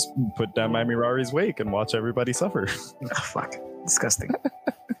 Yeah, just put down my Mirari's Wake and watch everybody suffer. Oh, fuck, disgusting.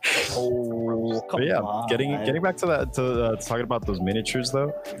 Oh, come on. Getting back to that, to talking about those miniatures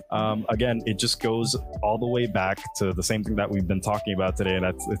though. Again, it just goes all the way back to the same thing that we've been talking about today, and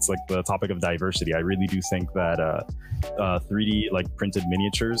it's like the topic of diversity. I really do think that 3D like printed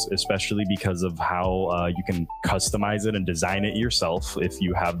miniatures, especially because of how you can customize it and design it yourself if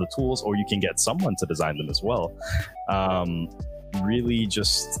you have the tools, or you can get someone to design them as well. Really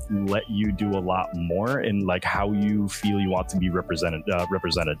just let you do a lot more in like how you feel you want to be represented,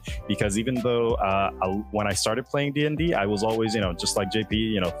 because even though when I started playing D&D, I was always, just like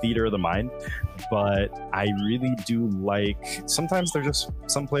JP, theater of the mind, but I really do like, sometimes there's just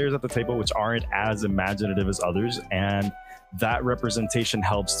some players at the table which aren't as imaginative as others, and that representation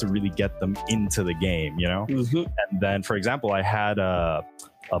helps to really get them into the game, Mm-hmm. And then, for example, I had a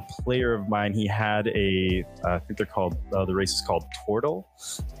player of mine, he had I think they're called, the race is called Turtle.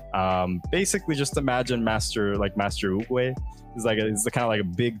 Basically just imagine Master Oogway. It's kind of like a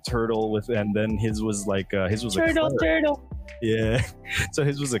big turtle and then his was like, turtle. Yeah. So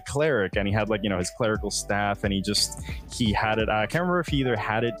his was a cleric, and he had his clerical staff, and he had it, I can't remember if he either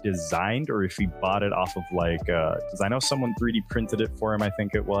had it designed or if he bought it off of because I know someone 3D printed it for him, I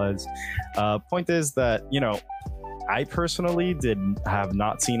think it was. Point is that, I personally have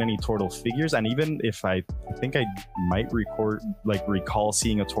not seen any turtle figures, and even if I think I might recall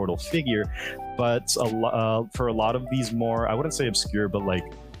seeing a turtle figure, but for a lot of these more, I wouldn't say obscure, but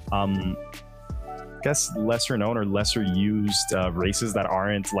I guess lesser known or lesser used races that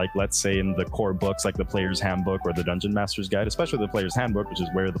aren't let's say in the core books like the Player's Handbook or the Dungeon Master's Guide, especially the Player's Handbook, which is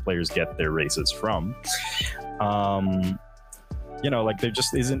where the players get their races from. There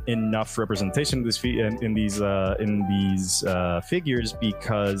just isn't enough representation in these figures,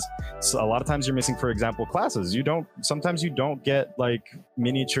 because a lot of times you're missing, for example, classes. Sometimes you don't get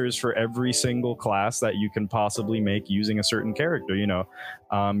miniatures for every single class that you can possibly make using a certain character.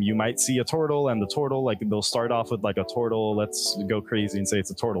 You might see a turtle, and the turtle, they'll start off with a turtle. Let's go crazy and say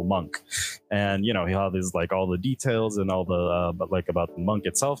it's a turtle monk, and he'll have all the details and all the about the monk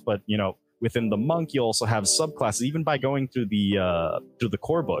itself, but within the monk, you also have subclasses. Even by going through the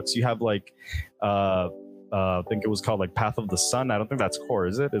core books, you have I think it was called Path of the Sun. I don't think that's core,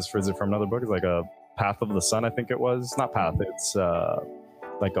 is it? Is it from another book? It's a Path of the Sun, I think it was. Not Path. It's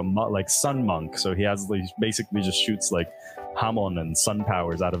Sun Monk. So he basically just shoots Hamon and sun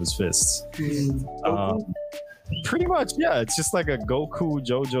powers out of his fists. Pretty much, yeah. It's just like a Goku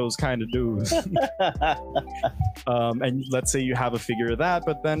JoJo's kind of dude. And let's say you have a figure of that,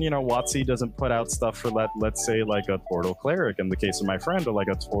 but then WotC doesn't put out stuff for let's say a Turtle Cleric in the case of my friend, or a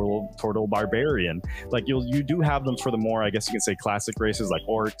Turtle Barbarian. You do have them for the more, I guess you can say, classic races like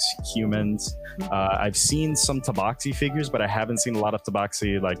orcs, humans. I've seen some Tabaxi figures, but I haven't seen a lot of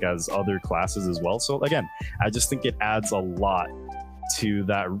Tabaxi as other classes as well. So again, I just think it adds a lot to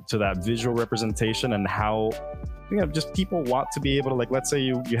that visual representation, and how just people want to be able to let's say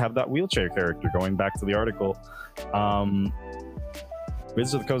you have that wheelchair character. Going back to the article,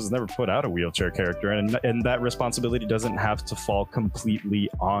 Wizards of the Coast has never put out a wheelchair character, and that responsibility doesn't have to fall completely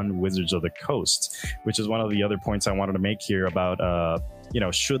on Wizards of the Coast, which is one of the other points I wanted to make here about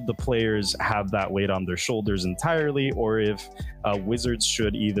should the players have that weight on their shoulders entirely, or if Wizards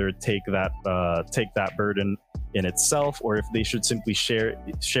should either take that burden in itself, or if they should simply share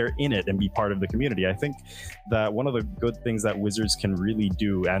in it and be part of the community. I think that one of the good things that Wizards can really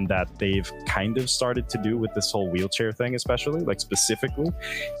do, and that they've kind of started to do with this whole wheelchair thing, especially specifically,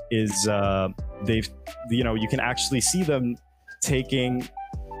 is you can actually see them taking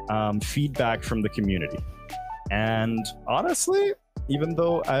feedback from the community. And honestly, even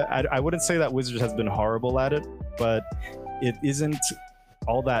though I wouldn't say that Wizards has been horrible at it, but it isn't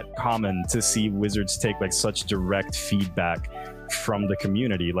all that common to see Wizards take such direct feedback from the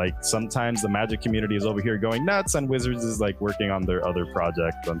community. Sometimes the Magic community is over here going nuts, and Wizards is working on their other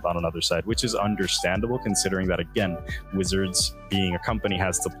project on another side, which is understandable considering that, again, Wizards being a company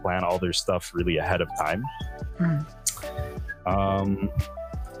has to plan all their stuff really ahead of time.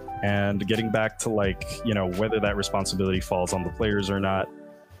 And getting back to whether that responsibility falls on the players or not,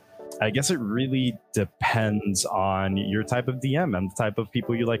 I guess it really depends on your type of DM and the type of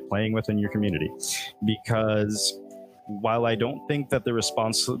people you like playing with in your community. Because while I don't think that the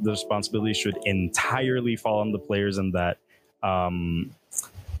responsibility should entirely fall on the players, and that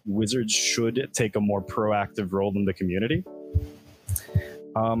Wizards should take a more proactive role in the community,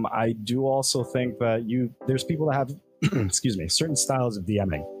 I do also think that there's people that have excuse me, certain styles of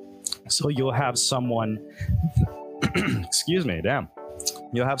DMing. So you'll have someone, excuse me, damn.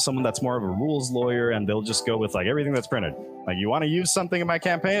 You'll have someone that's more of a rules lawyer, and they'll just go with like everything that's printed. Like, you want to use something in my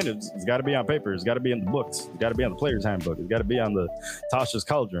campaign, it's got to be on paper, it's got to be in the books, it's got to be on the player's handbook, it's got to be on the Tasha's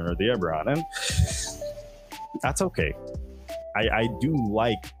Cauldron or the Eberron, and that's okay. I do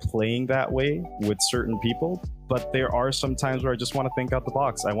like playing that way with certain people, but there are some times where I just want to think out the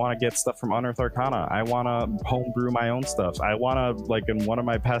box. I want to get stuff from Unearthed Arcana. I want to homebrew my own stuff. I want to, like, in one of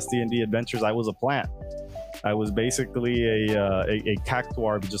my past D&D adventures, I was a plant. I was basically a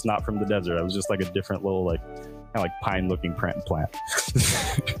cactuar, but just not from the desert. I was just like a different little, like, kind of like pine-looking plant.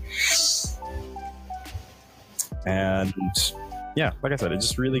 And yeah, like I said, it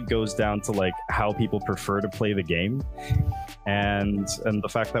just really goes down to like how people prefer to play the game, and the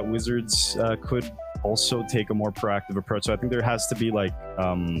fact that Wizards could also take a more proactive approach. So I think there has to be like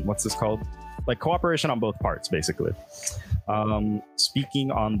what's this called? Like cooperation on both parts, basically.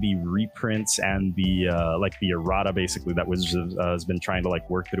 Speaking on the reprints and the like the errata, basically, that Wizards has been trying to like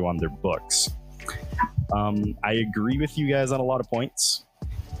work through on their books. I agree with you guys on a lot of points,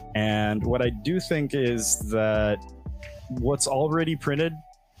 and what I do think is that what's already printed,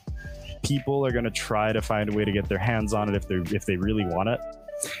 people are going to try to find a way to get their hands on it if they really want it,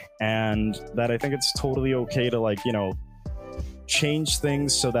 and that I think it's totally okay to, like, you know, change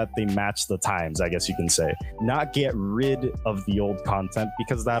things so that they match the times, I guess you can say. Not get rid of the old content,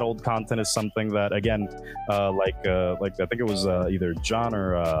 because that old content is something that, again, like I think it was either John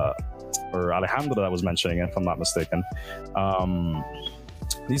or Alejandro that was mentioning it, if I'm not mistaken.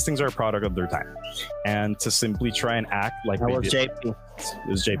 These things are a product of their time, and to simply try and act like that was JP. It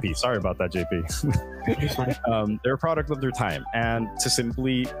was JP. Sorry about that, JP. They're a product of their time, and to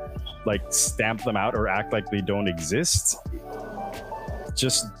simply like stamp them out or act like they don't exist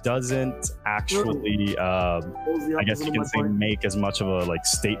just doesn't actually, I guess you can say, make as much of a like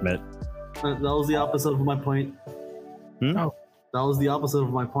statement. That was the opposite of my point. Oh. That was the opposite of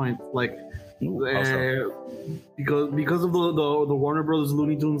my point. Like, because of the Warner Brothers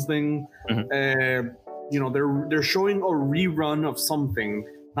Looney Tunes thing, you know, they're showing a rerun of something,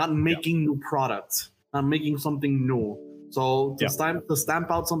 not making new products, not making something new. So to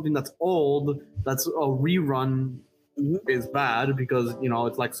stamp out something that's old, that's a rerun, is bad, because, you know,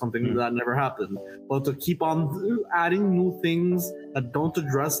 it's like something that never happened. But to keep on adding new things that don't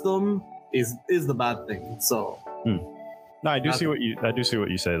address them is the bad thing. So no, I do see what you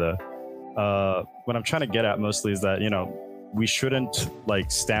say though. What I'm trying to get at mostly is that, you know, we shouldn't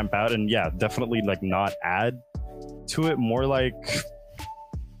like stamp out, and definitely like not add to it. More like,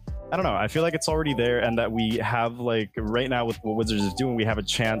 I don't know, I feel like it's already there, and that we have, like, right now with what Wizards is doing, we have a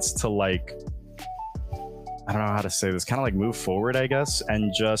chance to, like, I don't know how to say this, kind of like move forward, I guess,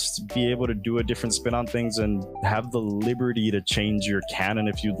 and just be able to do a different spin on things and have the liberty to change your canon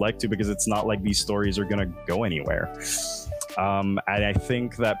if you'd like to, because it's not like these stories are going to go anywhere. And I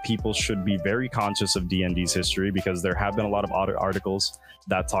think that people should be very conscious of D&D's history, because there have been a lot of articles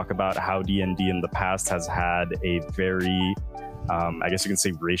that talk about how D&D in the past has had a very, I guess you can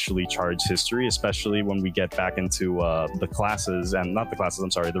say, racially charged history, especially when we get back into the classes, and not the classes, I'm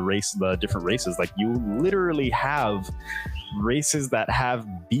sorry, the different races. Like, you literally have races that have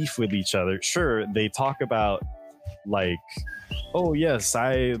beef with each other. Sure, they talk about, like, oh yes,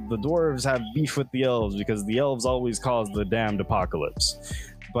 the dwarves have beef with the elves because the elves always cause the damned apocalypse.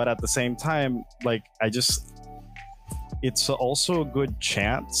 But at the same time, like, it's also a good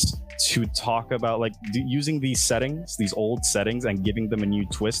chance to talk about, like, using these settings, these old settings, and giving them a new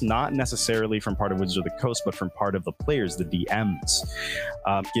twist, not necessarily from part of Wizards of the Coast, but from part of the players, the DMs,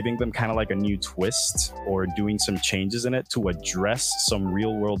 giving them kind of like a new twist, or doing some changes in it to address some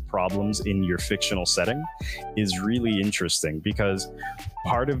real world problems in your fictional setting is really interesting, because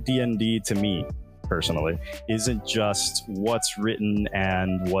part of D&D, to me personally, isn't just what's written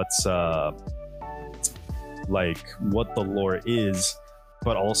and what's like what the lore is,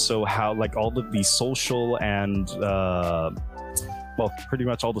 but also how, like, all of the social and well, pretty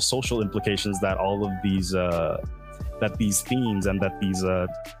much all the social implications that all of these that these themes and that these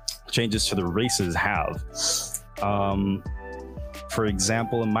changes to the races have. For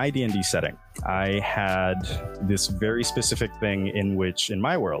example, in my D&D setting, I had this very specific thing in which, in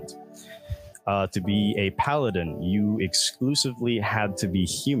my world, to be a paladin, you exclusively had to be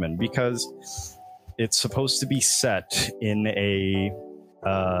human, because it's supposed to be set in a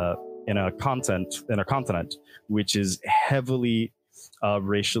continent which is heavily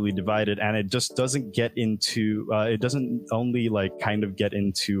racially divided, and it just doesn't get into it doesn't only like kind of get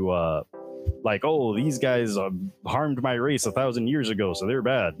into like, oh, these guys harmed my race 1,000 years ago, so they're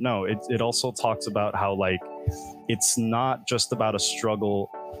bad. No, it also talks about how like it's not just about a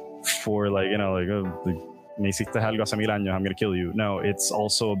struggle for like, you know, like, oh, me hiciste algo hace 1000 años, I'm gonna kill you. No, it's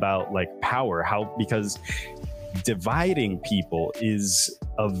also about like power, how, because dividing people is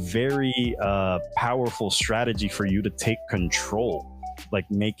a very powerful strategy for you to take control, like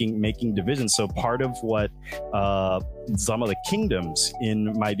making divisions. So part of what some of the kingdoms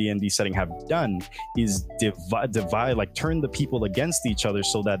in my D&D setting have done is divide, like turn the people against each other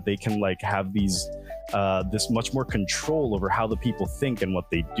so that they can like have these this much more control over how the people think and what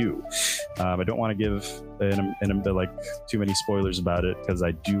they do. I don't want to give like too many spoilers about it, because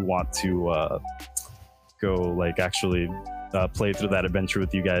I do want to go like actually play through that adventure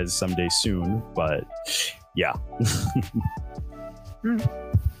with you guys someday soon. But yeah.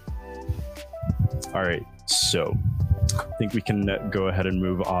 All right, so I think we can go ahead and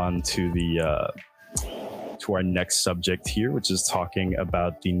move on to the to our next subject here, which is talking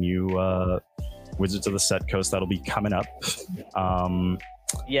about the new Wizards of the Set Coast that'll be coming up.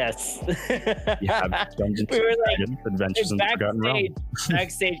 Yes. We have Dungeons We were and like, Dragons, Adventures in the Forgotten Realm.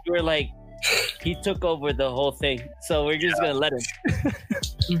 Backstage, we were like, he took over the whole thing, so we're just gonna let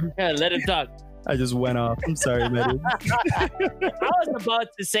him. Yeah, let him talk. I just went off. I'm sorry, man. I was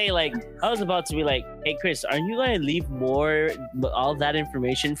about to be like, hey Chris, are you gonna leave all that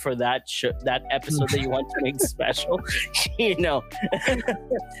information for that that episode that you want to make special? You know.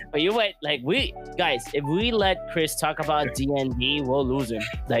 But you went like, if we let Chris talk about D&D, we'll lose him.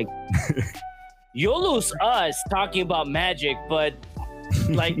 Like, you'll lose us talking about magic, but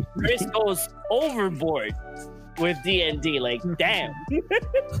like Chris goes overboard with D&D, like, damn.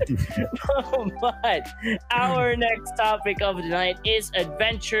 But our next topic of the night is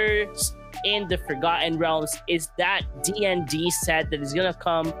Adventures in the Forgotten Realms. Is that D&D set that is gonna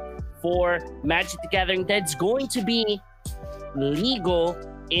come for Magic the Gathering that's going to be legal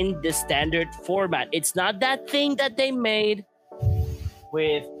in the standard format. It's not that thing that they made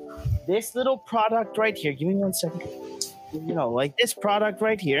with this little product right here. Give me 1 second. You know, like this product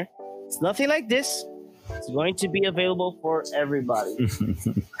right here. It's nothing like this. It's going to be available for everybody.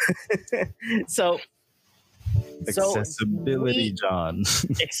 So accessibility, John.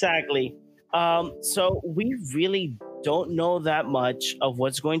 Exactly. So we really don't know that much of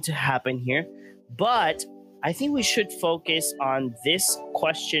what's going to happen here, but I think we should focus on this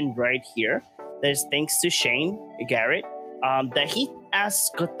question right here. There's thanks to Shane Garrett that he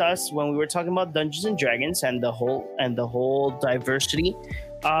asked us when we were talking about Dungeons and Dragons and the whole diversity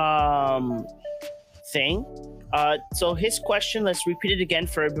thing. So his question, let's repeat it again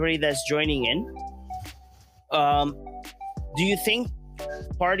for everybody that's joining in. Do you think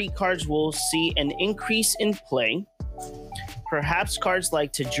party cards will see an increase in play? Perhaps cards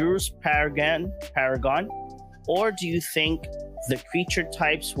like Tajuru's Paragon, or do you think the creature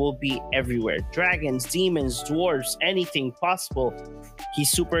types will be everywhere? Dragons, demons, dwarves, anything possible. He's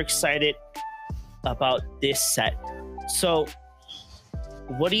super excited about this set. So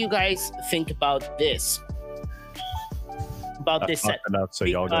what do you guys think about this? This set? Enough, so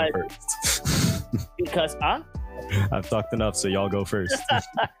y'all go first. Because, I've talked enough, so y'all go first.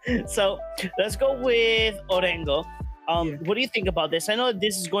 So let's go with Orengo. What do you think about this? I know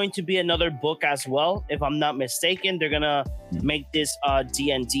this is going to be another book as well. If I'm not mistaken, they're gonna make this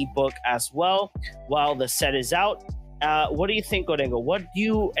D&D book as well while the set is out. What do you think, Orengo? What do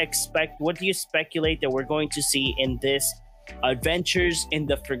you expect? What do you speculate that we're going to see in this Adventures in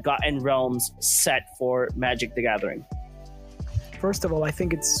the Forgotten Realms set for Magic the Gathering? First of all, I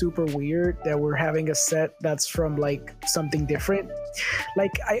think it's super weird that we're having a set that's from like something different.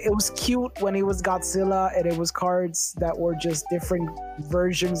 Like it was cute when it was Godzilla and it was cards that were just different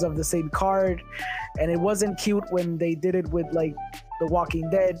versions of the same card, and it wasn't cute when they did it with like The Walking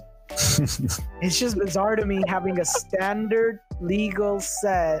Dead. It's just bizarre to me having a standard legal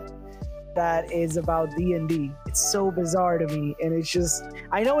set that is about D&D. It's so bizarre to me, and it's just,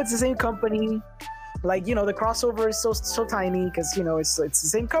 I know it's the same company. Like, you know, the crossover is so tiny because, you know, it's the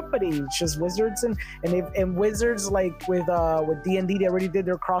same company. It's just Wizards and Wizards, like with D&D, they already did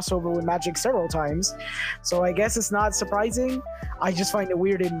their crossover with Magic several times. So I guess it's not surprising. I just find it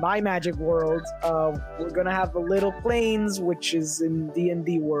weird in my Magic world. We're gonna have the Little Planes, which is in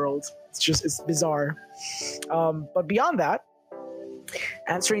D&D world. It's bizarre. But beyond that,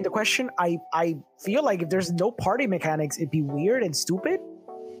 answering the question, I feel like if there's no party mechanics, it'd be weird and stupid.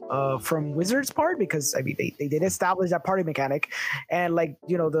 From Wizards' part, because I mean they did establish that party mechanic, and like,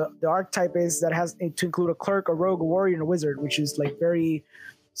 you know, the archetype is that has to include a clerk, a rogue, a warrior, and a wizard, which is like very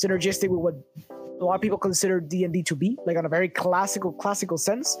synergistic with what a lot of people consider D&D to be, like on a very classical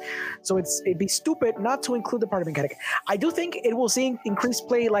sense. So it'd be stupid not to include the party mechanic. I do think it will see increased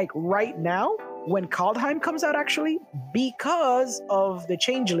play like right now when Kaldheim comes out, actually, because of the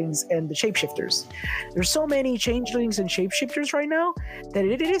changelings and the shapeshifters. There's so many changelings and shapeshifters right now that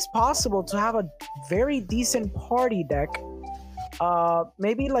it is possible to have a very decent party deck,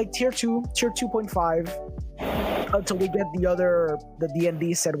 maybe like tier 2, tier 2.5, until we get the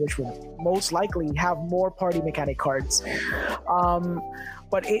D&D set, which will most likely have more party mechanic cards.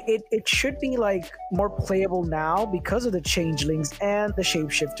 But it should be like more playable now because of the changelings and the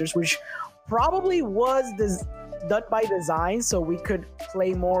shapeshifters, which probably was done by design, so we could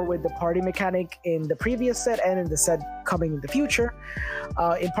play more with the party mechanic in the previous set and in the set coming in the future,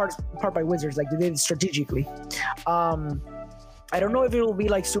 in part by Wizards, like they did it strategically. I don't know if it will be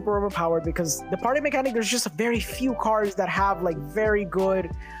like super overpowered, because the party mechanic, there's just very few cards that have like very good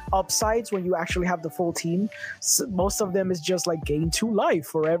upsides when you actually have the full team. So most of them is just like gain 2 life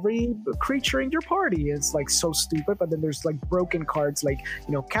for every creature in your party. It's like so stupid, but then there's like broken cards like,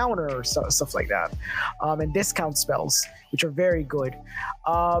 you know, counter or stuff like that, and discount spells, which are very good.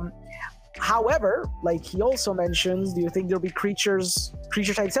 However, like he also mentions, do you think there'll be creature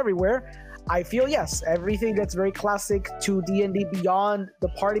types everywhere? I feel yes. Everything that's very classic to D&D beyond the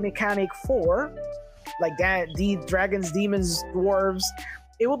party mechanic 4, like that, dragons, demons, dwarves,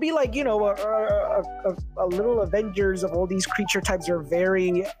 it will be like, you know, a little Avengers of all these creature types are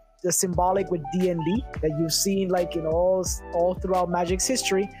very symbolic with D&D that you've seen like in all throughout Magic's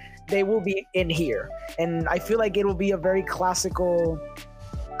history. They will be in here, and I feel like it will be a very classical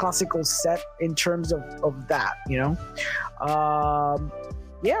set in terms of that, you know.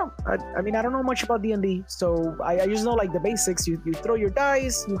 Yeah, I mean, I don't know much about D&D, so I just know like the basics. You throw your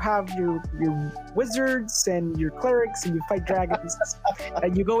dice, you have your wizards and your clerics, and you fight dragons,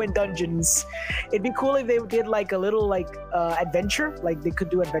 and you go in dungeons. It'd be cool if they did like a little like adventure, like they could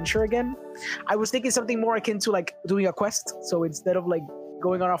do adventure again. I was thinking something more akin to like doing a quest. So instead of like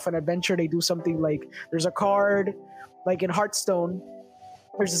going on off an adventure, they do something like there's a card, like in Hearthstone.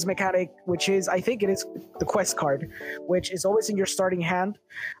 There's this mechanic, which is, I think it is the quest card, which is always in your starting hand.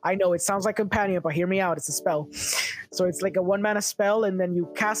 I know it sounds like companion, but hear me out. It's a spell. So it's like a 1-mana spell, and then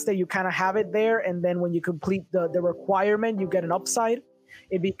you cast it, you kind of have it there, and then when you complete the requirement, you get an upside.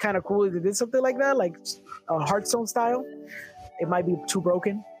 It'd be kind of cool if they did something like that, like Hearthstone style. It might be too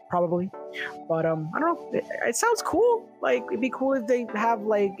broken, probably. But I don't know. It sounds cool. Like, it'd be cool if they have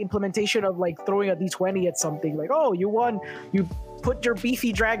like implementation of like throwing a d20 at something. Like, oh, you won. You put your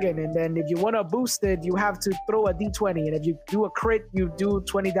beefy dragon, and then if you want to boost it, you have to throw a d20, and if you do a crit, you do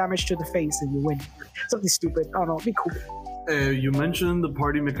 20 damage to the face and you win. Something stupid. I don't know. It'd be cool. You mentioned the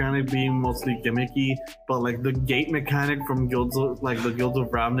party mechanic being mostly gimmicky, but like the gate mechanic from guilds, like the guilds of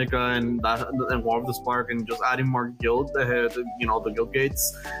Ravnica and War of the Spark, and just adding more guild, you know, the guild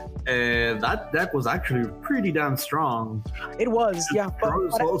gates. That deck was actually pretty damn strong. It was, yeah.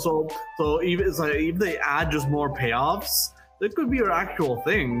 So even it's like if they add just more payoffs, it could be an actual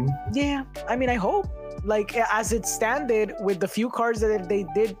thing. Yeah, I mean, I hope. Like, as it standed with the few cards that they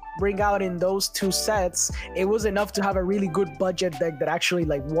did bring out in those 2 sets, it was enough to have a really good budget deck that actually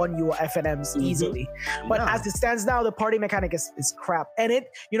like won you FNMs easily. But as it stands now, the party mechanic is crap. And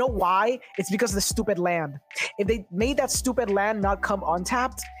you know why? It's because of the stupid land. If they made that stupid land not come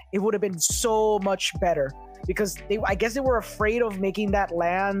untapped, it would have been so much better. Because I guess they were afraid of making that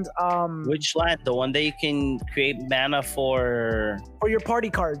land. Which land? The one that you can create mana for your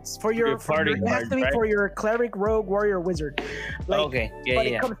party cards. For your party cards, it has to be, right? For your cleric, rogue, warrior, wizard. Like, okay, yeah, but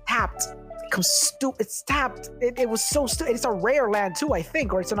yeah. It comes tapped. It comes stupid. It's tapped. It was so stupid. It's a rare land too, I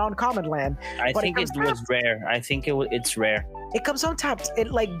think, or it's an uncommon land. I think it was rare. I think it's rare. It comes untapped.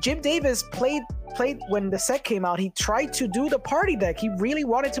 It, like Jim Davis played when the set came out. He tried to do the party deck. He really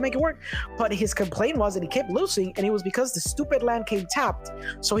wanted to make it work, but his complaint was that he kept losing, and it was because the stupid land came tapped,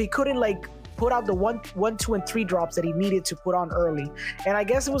 so he couldn't like put out the 1, 2, and 3 drops that he needed to put on early. And I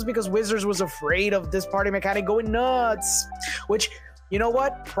guess it was because Wizards was afraid of this party mechanic going nuts, which, you know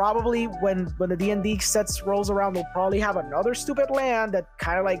what? Probably when the D&D sets rolls around, they'll probably have another stupid land that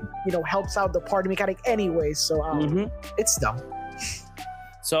kind of like, you know, helps out the party mechanic anyway. So it's dumb.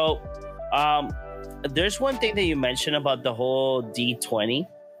 So there's one thing that you mentioned about the whole D20.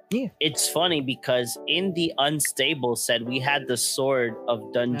 Yeah. It's funny because in the unstable set, we had the Sword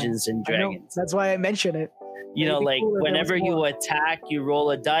of Dungeons and Dragons. That's why I mentioned it. You know, like whenever you attack, you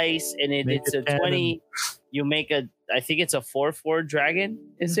roll a dice, and it's a 20. You make I think it's a 4/4 dragon,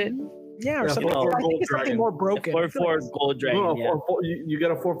 is it? Yeah, or Yeah, something. four I think gold it's something dragon. more broken. Or I feel for like gold dragon. No, Yeah. you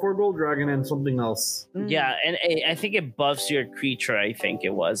get a 4/4 gold dragon and something else. Yeah, and I think it buffs your creature. I think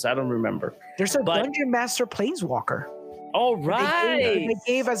it was. I don't remember. There's a But- Dungeon Master Planeswalker. Oh They right.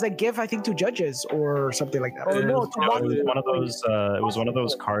 gave as a gift, I think, to judges or something like that. Or Yeah, no, it's to It Rocky. was one of those. It was one of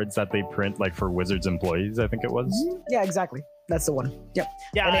those cards that they print like for Wizards employees. I think it was. Yeah, exactly. That's the one. Yep.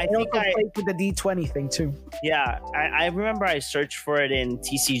 Yeah, And I it think also played with the D20 thing too. Yeah, I remember I searched for it in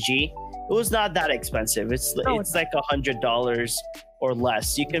TCG. It was not that expensive. It's like $100 or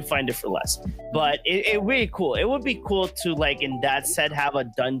less. You can find it for less. But it really cool. It would be cool to like in that set have a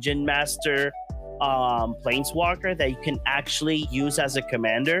Dungeon Master Planeswalker that you can actually use as a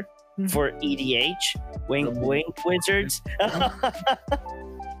commander for EDH. Wink wink wizards.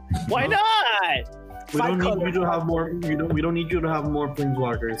 Why not? We don't need you to have more. We don't need you to have more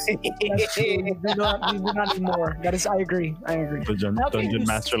planeswalkers. That's true. We do not need more. That is, I agree. The How can you Dungeon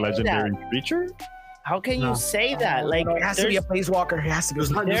Master say Legendary creature. How can No. you say that? Like it has to be a Planeswalker. It has to be.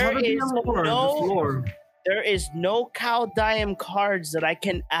 Just have There it be is a lore, no- just lore. there is no Kaldheim cards that I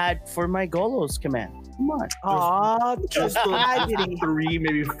can add for my Golos command. Come on. Aw, Just tragedy. 3,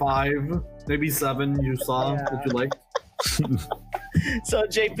 maybe 5, maybe 7 you saw Yeah. that you liked. So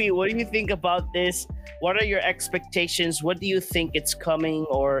JP, what do you think about this? What are your expectations? What do you think it's coming,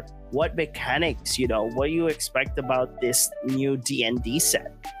 or what mechanics? What do you expect about this new D&D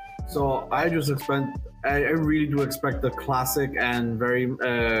set? So I just expect. I really do expect the classic and very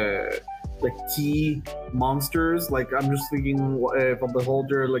like key monsters. Like I'm just thinking if a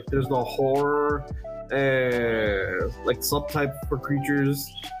beholder, like there's the horror like subtype for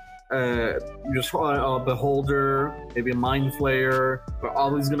creatures. Just a beholder, maybe a mind flayer. But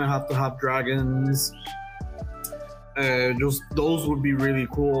always gonna have to have dragons. Just those would be really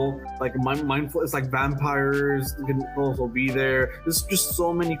cool. Like mindful, it's like vampires can also be there. There's just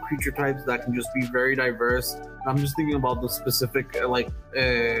so many creature types that can just be very diverse. I'm just thinking about the specific like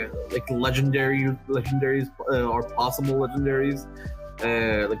legendaries or possible legendaries.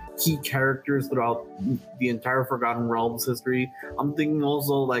 Like key characters throughout the entire Forgotten Realms history. I'm thinking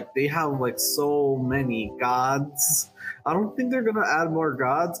also like they have like so many gods. I don't think they're gonna add more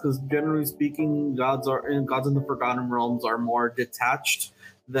gods because generally speaking, gods in the Forgotten Realms are more detached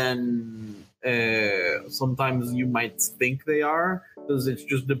than sometimes you might think they are, because it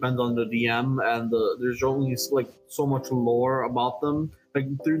just depends on the DM and there's only like so much lore about them. Like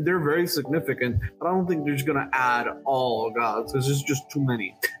they're very significant, but I don't think they're just gonna add all gods because there's just too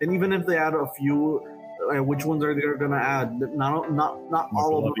many. And even if they add a few, which ones are they gonna add? Not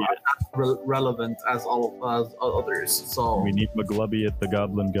all of them are as relevant as as others. So We need Maglubiet, the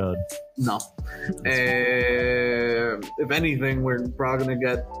Goblin God. no. If anything, we're probably gonna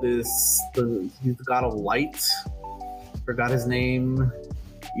get he's the God of Light. Forgot his name.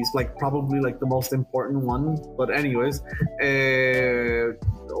 He's like probably like the most important one. But anyways, I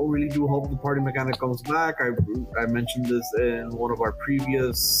really do hope the party mechanic comes back. I mentioned this in one of our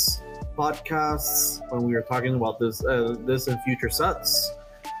previous podcasts when we were talking about this and future sets.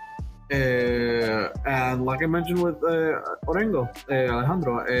 And like I mentioned with Alejandro,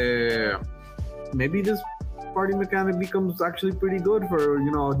 maybe this party mechanic becomes actually pretty good for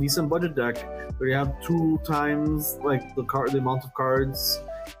a decent budget deck where you have 2 times like the amount of cards,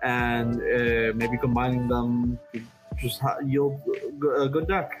 and maybe combining them to just yield a good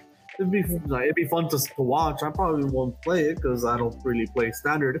deck. It'd be fun to watch. I probably won't play it because I don't really play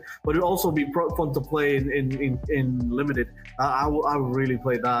standard, but it'd also be fun to play in limited. I would really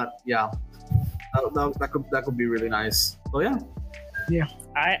play that. Yeah, that could be really nice. So yeah.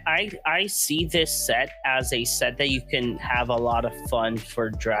 I see this set as a set that you can have a lot of fun for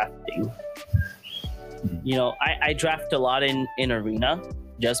drafting. I draft a lot in Arena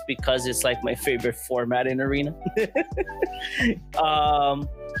just because it's like my favorite format in Arena.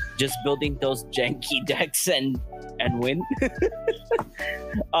 Just building those janky decks and win.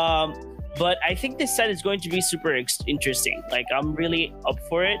 But I think this set is going to be super interesting. Like I'm really up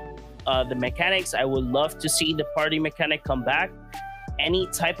for it. The mechanics, I would love to see the party mechanic come back. Any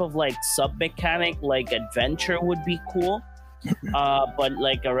type of like sub mechanic like adventure would be cool. But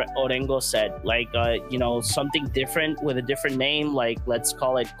like Orengo said, like something different with a different name, like let's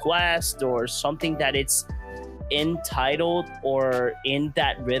call it Quest or something that it's entitled or in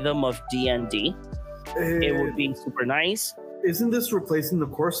that rhythm of D&D. It would be super nice. Isn't this replacing the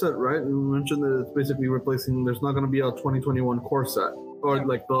core set, right? You mentioned that it's basically replacing. There's not going to be a 2021 core set, or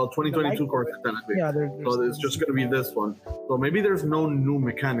like the 2022 core set, technically. Yeah, so it's just going to be this one. So maybe there's no new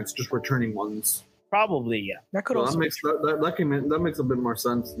mechanics, just returning ones. Probably, yeah. That could So also that makes a bit more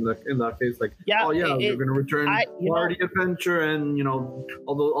sense in that case. Like, Yeah, you're gonna return Party Adventure and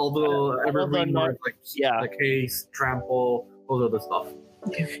all the evergreen words like haste, trample, all other stuff.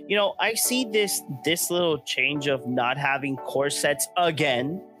 I see this little change of not having core sets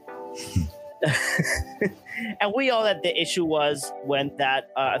again. And we all that the issue was when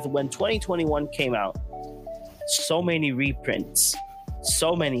 2021 came out, so many reprints,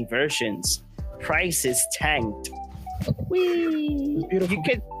 so many versions, prices tanked. You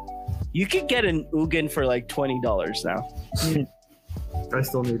could get an Ugin for like $20 now. I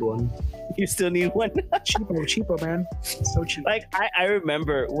still need one. You still need one? cheapo, man. So cheap. Like I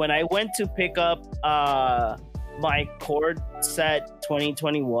remember when I went to pick up my cord set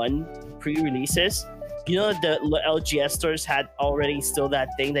 2021 pre-releases. The LGS stores had already still that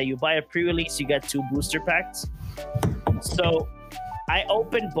thing that you buy a pre-release, you get 2 booster packs. So I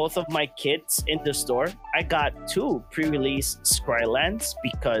opened both of my kits in the store. I got 2 pre-release Skrylands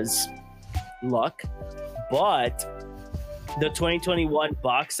because luck, but the 2021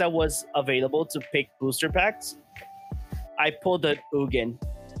 box that was available to pick booster packs, I pulled an Ugin,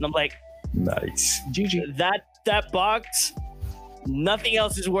 and I'm like, nice. GG. That box, nothing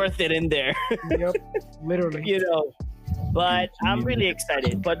else is worth it in there. Yep, literally. But I'm really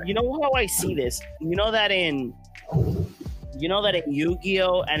excited. But you know how I see this? You know that in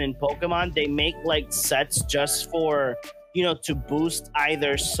Yu-Gi-Oh and in Pokemon, they make like sets just for to boost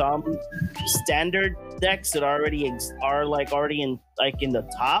either some standard decks that already in the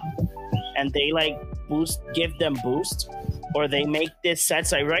top, and they like give them boost, or they make this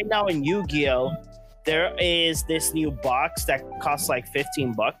sets like right now in Yu-Gi-Oh. There is this new box that costs like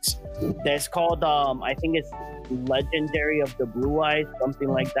 $15. That's called I think it's Legendary of the Blue Eyes, something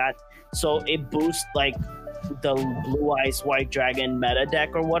like that. So it boosts like the Blue Eyes White Dragon meta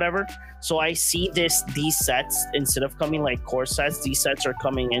deck or whatever. So I see these sets, instead of coming like core sets, these sets are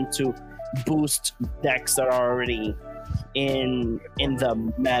coming into boost decks that are already in the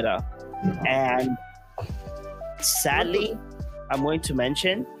meta. And sadly, I'm going to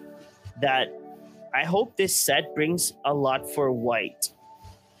mention that I hope this set brings a lot for white.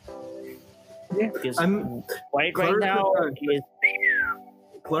 Yeah, because white right now is.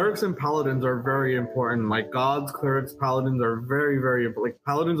 Clerics and paladins are very important. Like gods, clerics, paladins are very, very important. Like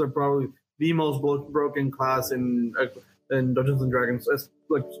paladins are probably the most broken class in Dungeons and Dragons,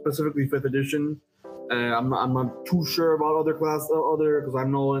 like specifically 5th edition. I'm not too sure about other because I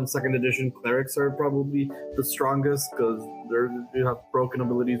know in 2nd edition clerics are probably the strongest because they have broken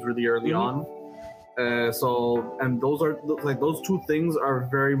abilities really early on. And those 2 things are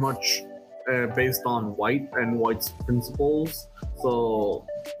very much based on white and white's principles. So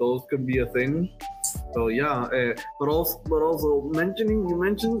those could be a thing. So yeah, but also you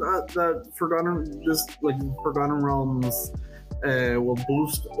mentioned that Forgotten Realms will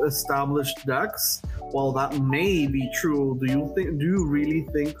boost established decks. Well, that may be true. Do you really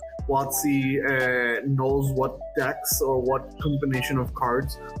think WotC knows what decks or what combination of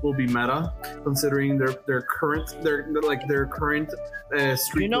cards will be meta, considering their current streak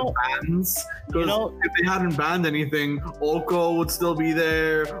of bans? Because if they hadn't banned anything, Oko would still be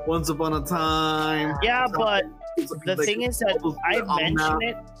there. Once upon a time. Yeah, but the thing is that I mention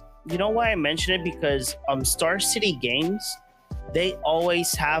it. You know why I mention it? Because Star City Games, they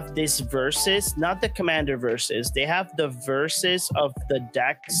always have this versus, not the commander versus. They have the versus of the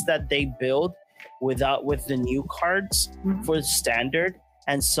decks that they build with the new cards for standard.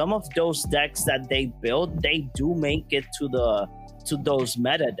 And some of those decks that they build, they do make it to those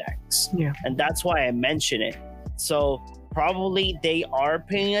meta decks. Yeah. And that's why I mention it. So probably they are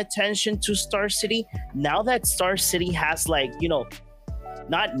paying attention to Star City. Now that Star City has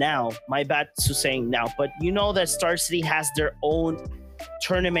not now, my bad to saying now, but that Star City has their own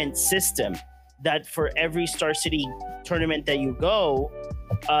tournament system, that for every Star City tournament that you go,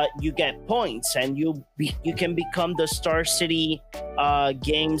 you get points, and you can become the Star City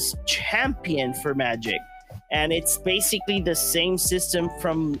Games champion for Magic. And it's basically the same system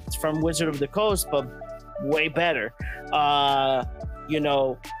from Wizard of the Coast, but way better.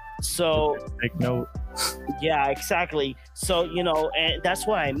 So take note. Yeah, exactly. So and that's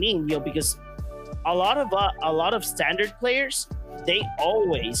what I mean. Because a lot of standard players, they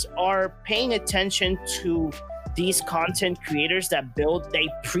always are paying attention to these content creators that they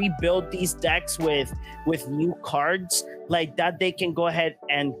pre-build these decks with new cards like that. They can go ahead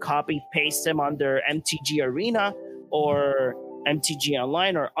and copy paste them on their MTG Arena or MTG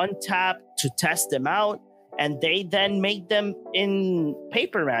Online or Untap to test them out. And they then make them in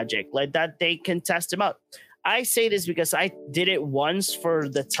paper Magic like that. They can test them out. I say this because I did it once for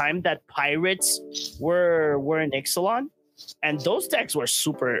the time that pirates were in Ixalan, and those decks were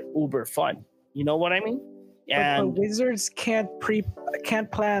super uber fun. You know what I mean? But wizards can't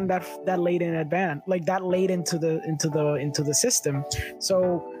plan that late in advance, like that late into the system.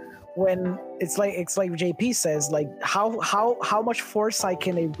 So when it's like JP says, like how much foresight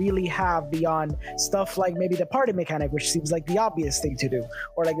can they really have beyond stuff like maybe the party mechanic, which seems like the obvious thing to do,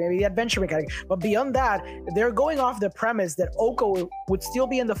 or like maybe the adventure mechanic. But beyond that, they're going off the premise that Oko would still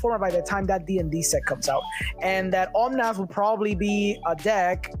be in the format by the time that D&D set comes out, and that Omnath will probably be a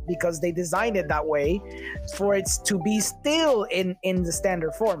deck because they designed it that way for it to be still in the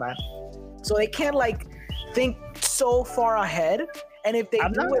standard format. So they can't like think so far ahead. And if they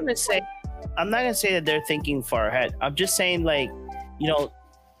I'm not gonna say that they're thinking far ahead. I'm just saying, like, you know,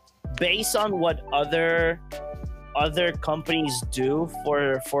 based on what other companies do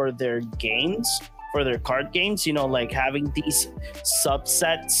for their games, for their card games, you know, like having these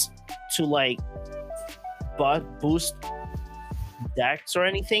subsets to like boost decks or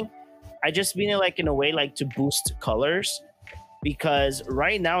anything. I just mean it like in a way like to boost colors, because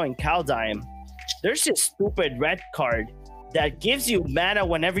right now in Kaldheim, there's this stupid red card that gives you mana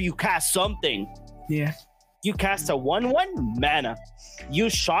whenever you cast something. Yeah. You cast a 1/1, mana. You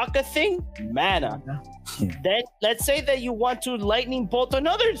shock a thing, mana. Then let's say that you want to lightning bolt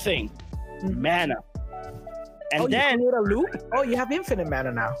another thing, mana. And then you create a loop. Oh, you have infinite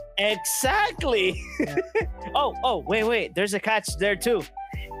mana now. Exactly. Yeah. oh, wait. There's a catch there too.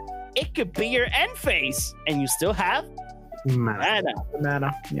 It could be your end phase, and you still have mana.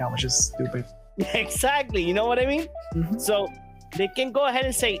 Yeah, which is stupid. Exactly. You know what I mean? Mm-hmm. So they can go ahead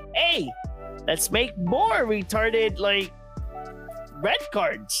and say, hey, let's make more retarded like red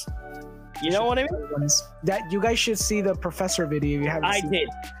cards. You know what I mean? That you guys should see the professor video. You haven't seen did.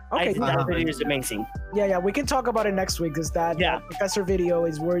 Okay, that video is amazing. Yeah, we can talk about it next week, because that professor video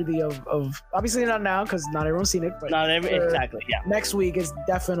is worthy of obviously not now because not everyone's seen it, but exactly. Yeah, next week is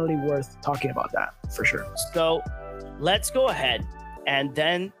definitely worth talking about that for sure. So let's go ahead and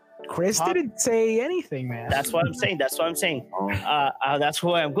then. Chris didn't say anything, man. That's what I'm saying. That's what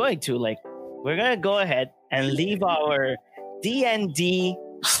I'm going to. Like, we're gonna go ahead and leave our D&D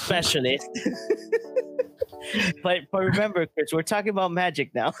specialist. but remember, Chris, we're talking about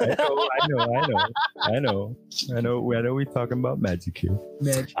magic now. I know. We're talking about magic here.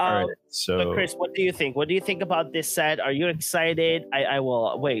 All right. So, but Chris, what do you think? What do you think about this set? Are you excited? I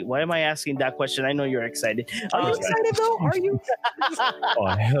will wait. Why am I asking that question? I know you're excited. Are you excited though? Are you? Oh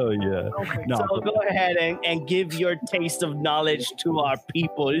hell yeah! Okay. No, so go ahead and give your taste of knowledge to our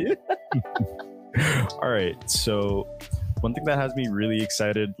people. All right. So. One thing that has me really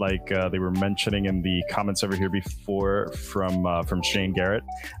excited, like they were mentioning in the comments over here before from Shane Garrett,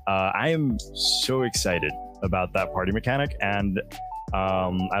 I am so excited about that party mechanic. And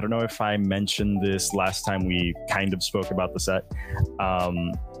I don't know if I mentioned this last time we kind of spoke about the set.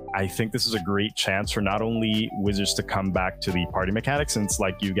 I think this is a great chance for not only Wizards to come back to the party mechanic, since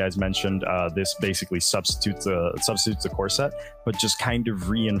like you guys mentioned, this basically substitutes the core set, but just kind of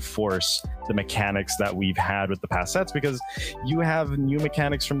reinforce the mechanics that we've had with the past sets, because you have new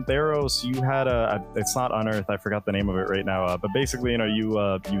mechanics from Theros. You had it's not Unearth, I forgot the name of it right now, but basically, you know,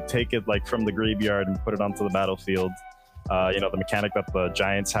 you take it like from the graveyard and put it onto the battlefield. You know, the mechanic that the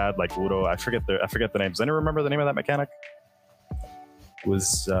Giants had, like Udo, I forget the name. Does anyone remember the name of that mechanic?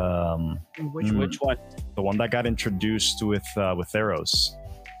 Was which one? The one that got introduced with Theros.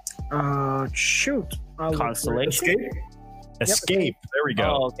 Shoot. Constellation. Escape. There we go.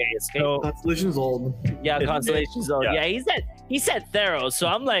 Oh, okay. Escape. So, Constellation's old. Yeah, Constellation's old. Yeah, he said Theros, so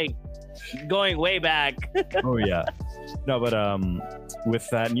I'm like going way back. Oh yeah. No, but with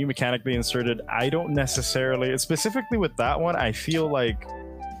that new mechanic being inserted, I don't necessarily, specifically with that one, I feel like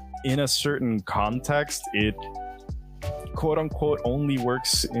in a certain context, it quote unquote only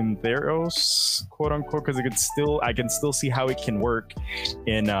works in Theros, quote unquote, because I can still see how it can work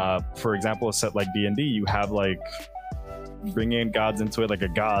in for example, a set like D&D. You have like bringing in gods into it, like a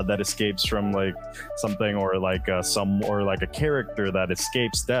god that escapes from like something, or like a character that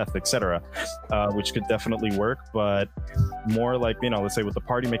escapes death, etc., which could definitely work. But more like, you know, let's say with the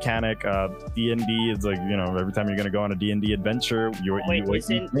party mechanic, D&D is like, you know, every time you're going to go on a D&D adventure,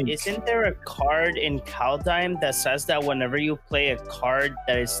 isn't there a card in Kaldheim that says that whenever you play a card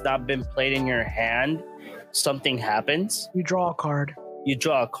that has not been played in your hand, something happens? You draw a card.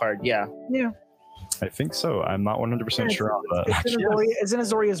 Yeah. I think so. I'm not 100% sure on that. It's an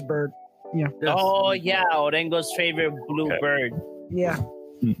Azorius bird. Yeah. Yes. Oh yeah, Orengo's favorite blue bird. Yeah.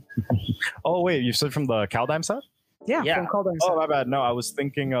 Oh wait, you said from the Kaldheim set? Yeah. From Calder Oh, my bad. No, I was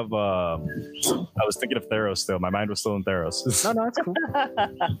thinking of Theros still. My mind was still in Theros. No, it's cool.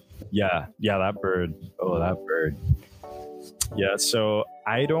 Yeah, that bird. Oh, that bird. Yeah, so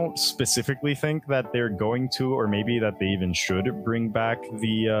I don't specifically think that they're going to, or maybe that they even should bring back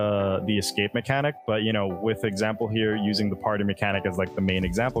the escape mechanic. But with example here, using the party mechanic as like the main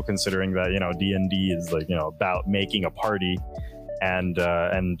example, considering that D&D is like about making a party and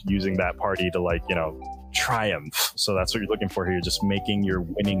using that party to like triumph. So that's what you're looking for here, just making your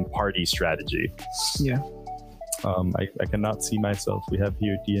winning party strategy. Yeah. I cannot see myself. We have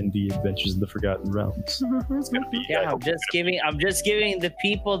here D&D Adventures in the Forgotten Realms. It's gonna be. Yeah, I'm just giving the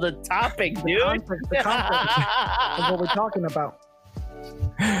people the topic, dude. The context of what we're talking about.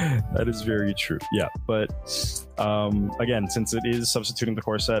 That is very true. Yeah, but again, since it is substituting the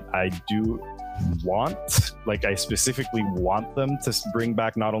core set, I specifically want them to bring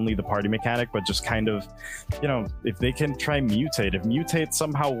back not only the party mechanic, but just kind of, if they can try mutate. If mutate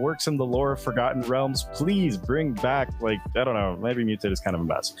somehow works in the lore of Forgotten Realms, please bring back, I don't know, maybe mutate is kind of a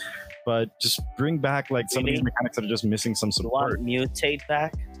mess, but just bring back some of these mechanics that are just missing some support. You want mutate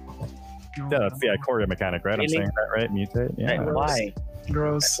back? Yeah, that's the core mechanic, right? Really? I'm saying that right? Mutate. Yeah. Why?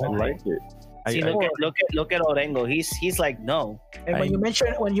 Gross. I like it. See, look at Orengo. He's like, no. And when you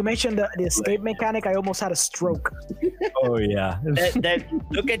mentioned the escape mechanic, I almost had a stroke. Oh yeah. that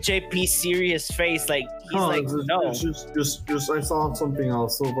look at JP's serious face. Like he's no. It's just I saw something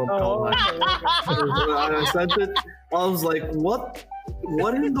else. So from okay. I sent it. I was like, what?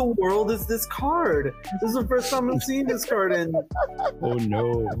 What in the world is this card? This is the first time I'm seeing this card, and oh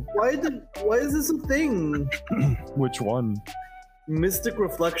no. Why is this a thing? Which one? Mystic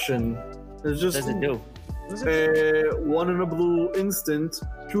Reflection. It's just What does it do? 1 in a blue instant.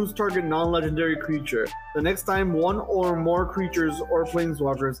 Choose target non-legendary creature. The next time one or more creatures or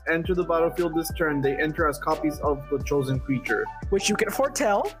planeswalkers enter the battlefield this turn, they enter as copies of the chosen creature, which you can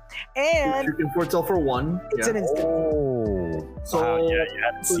foretell, and you can foretell for 1. It's an instant. Oh, so wow, yeah, you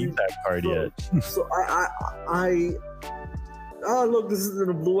haven't seen that card yet. So I look, this is in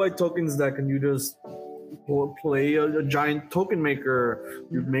a blue-white tokens deck, and you just play a giant token maker.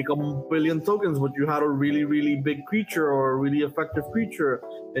 You make a billion tokens, but you had a really, really big creature or a really effective creature,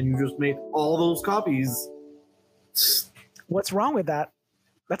 and you just made all those copies. What's wrong with that?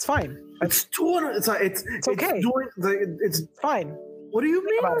 That's fine. It's 200. It's okay. It's fine. What do you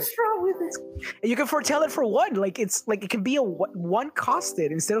mean? What's wrong with it? And you can foretell it for 1. It's it can be a 1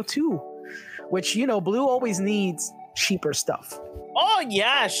 costed instead of 2, which blue always needs cheaper stuff. Oh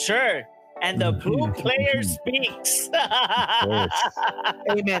yeah, sure. And the blue player speaks.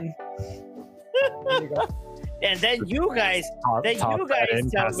 Amen. There you go. And then you guys tell me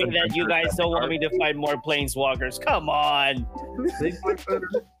that you guys don't want me to find more planeswalkers. Come on.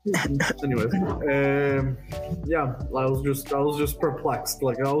 Anyways, yeah, I was just perplexed.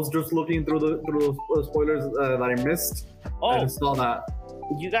 I was just looking through the spoilers that I missed. Oh, and saw that.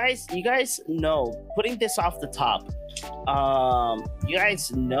 You guys know. Putting this off the top, you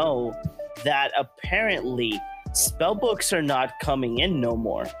guys know that apparently spellbooks are not coming in no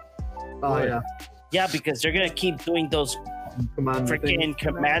more. Oh yeah. Yeah, because they're gonna keep doing those freaking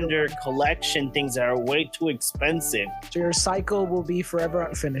commander collection things that are way too expensive. So your cycle will be forever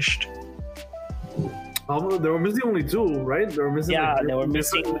unfinished. They were missing only 2, right? They were missing. They were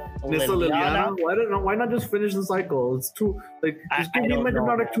missing Liliana. Why not just finish the cycle? It's too just give me my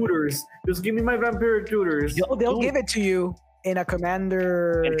dramatic tutors. Just give me my vampiric tutors. They'll give it to you in a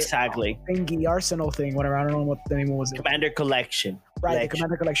commander thingy, arsenal thing, whatever. I don't know what the name was. Commander collection. Right, the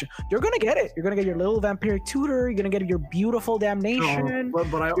commander collection. You're gonna get it. You're gonna get your little vampiric tutor. You're gonna get your beautiful damnation. No,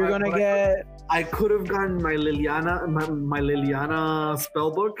 I could have gotten my Liliana, my Liliana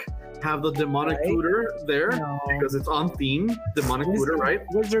spellbook. Have the demonic tutor there because it's on theme. Demonic tutor, right?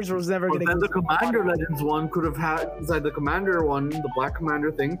 Wizards was never gonna. Then the Commander Legends one could have had inside the Commander one, the Black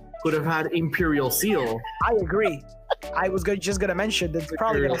Commander thing could have had Imperial Seal. I agree. I was just gonna mention that it's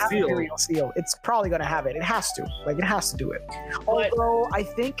probably gonna have Imperial Seal. It's probably gonna have it. It has to. It has to do it. Although I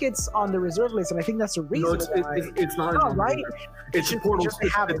think it's on the reserve list, and I think that's the reason. No, it's not. Oh, right? It's Portals.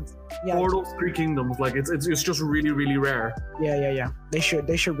 Portals, 3 Kingdoms. It's just really, really rare. Yeah. They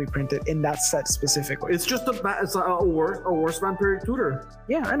should reprint it in that set specifically. It's just a worse vampiric tutor.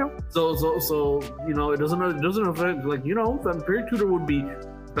 Yeah, I know. So it doesn't affect vampiric tutor would be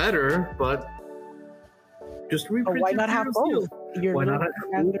better, but just reprint. Why not have both? Why not have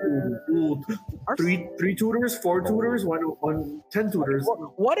 3 tutors, 4 tutors, 10 tutors?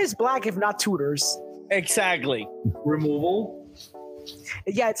 What is black if not tutors? Exactly. Removal.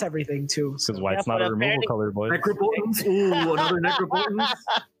 Yeah, it's everything too. Because white's not a removal color, boy. Necropotence. Ooh, another Necropotence.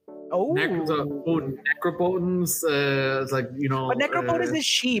 Necropotence. It's like, you know. But Necropotence is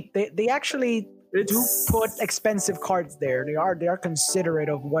cheap. They actually do put expensive cards there. They are considerate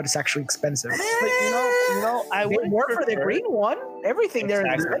of what is actually expensive. But I would work for the green one. Everything there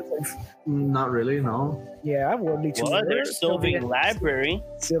is Exactly. expensive. Not really, no. Yeah, I would need to. Well, there's Sylvia Library.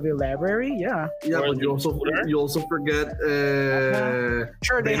 Sylvia Library, yeah. Yeah, Or but you also forget.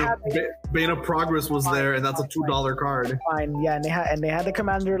 Sure, they Bane of Progress was there, and that's a $2 card. fine. Yeah, and they had the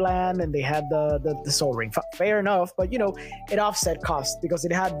Commander Land, and they had the Soul Ring. Fair enough, but it offset cost because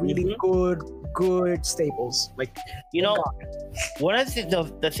it had really good staples. Like one of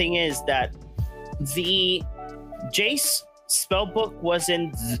the thing is that the Jace spellbook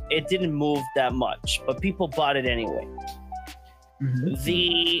it didn't move that much, but people bought it anyway.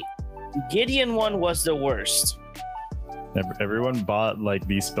 The Gideon one was the worst. Everyone bought like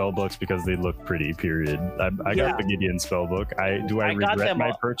these spell books because they look pretty. Period. I got the Gideon spell book. I regret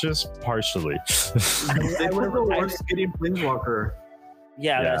my purchase partially. They put the worst Gideon Planeswalker.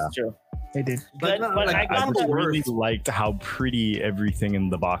 Yeah, that's true. They did. But I got just really liked how pretty everything in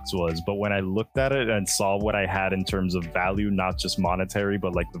the box was. But when I looked at it and saw what I had in terms of value, not just monetary,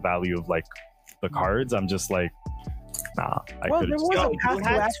 but like the value of like the cards, I'm just like, nah. Well, there was a Path to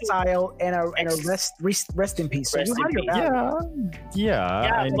Exile and a rest in peace. So you had your value.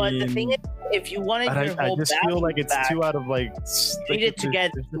 Yeah, but the thing is, if you wanted your whole I just feel like it's back, too out of like. you needed to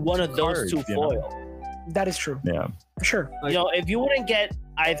get one of those two foil. That is true. Yeah, sure. If you wouldn't get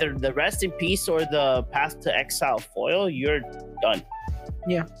either the Rest in Peace or the Path to Exile foil, you're done.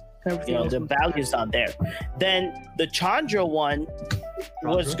 Yeah. The value's not there. Then the Chandra one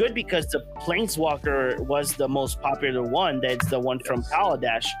was good because the Planeswalker was the most popular one. That's the one from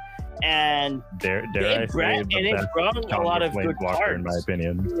Kaladesh. And it brought a lot of good cards, in my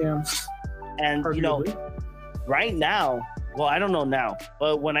opinion. Yeah. And right now, well, I don't know now,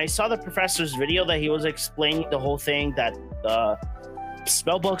 but when I saw the professor's video that he was explaining the whole thing, that the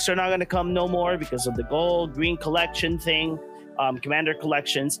spellbooks are not going to come no more because of the gold green collection thing, commander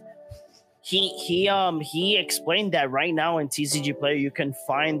collections. He explained that right now in TCG Player you can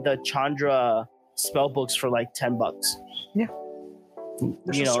find the Chandra spellbooks for like $10. Yeah.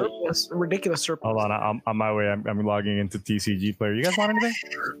 There's a ridiculous surplus. Hold on, I'm on my way. I'm logging into TCG Player. You guys want anything?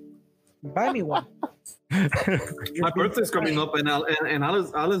 Buy me one. My birthday's coming up, and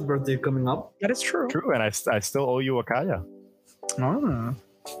Alice's birthday coming up. That is true. True, and I still owe you a Kaya. You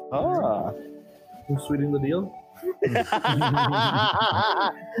sweetening the deal?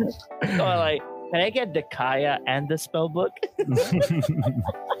 Can I get the Kaya and the spellbook?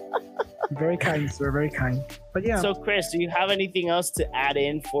 Very kind, sir. Very kind. But yeah. So, Chris, do you have anything else to add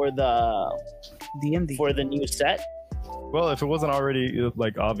in for the D&D for the new set? Well, if it wasn't already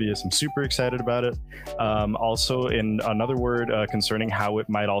like obvious, I'm super excited about it. Also, in another word concerning how it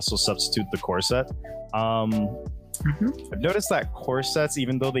might also substitute the core set. I've noticed that core sets,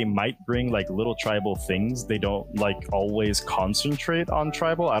 even though they might bring like little tribal things, they don't like always concentrate on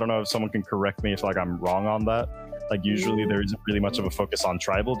tribal. I don't know if someone can correct me if like I'm wrong on that. Like usually there isn't really much of a focus on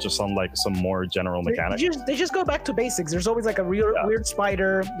tribal, just on like some more general mechanics. They just go back to basics. There's always like a weird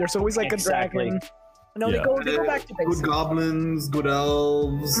spider. There's always like a dragon. No, they go back to basics. Good goblins, good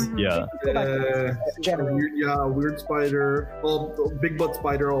elves. Yeah. Weird spider. Well, big butt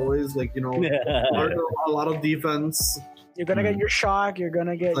spider always, like, a lot of defense. You're gonna get your shock. You're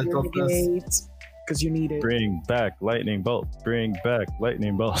gonna get your negate because you need it. Bring back lightning bolt. Bring back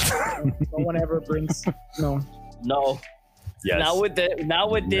lightning bolt. No one ever brings. No. Yes. Now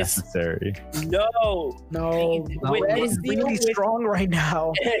with this necessary. No. It's really strong right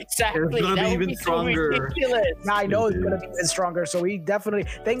now. Exactly. It's gonna be even stronger. I know it's gonna be even stronger. So we definitely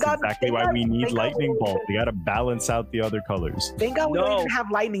thank God. Exactly why we need lightning bolt. We gotta balance out the other colors. Thank God we don't even have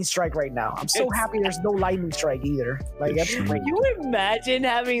lightning strike right now. I'm so happy there's no lightning strike either. Like, that's great. You imagine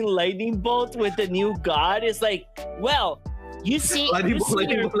having lightning bolt with the new god? It's like, well. You see, we do have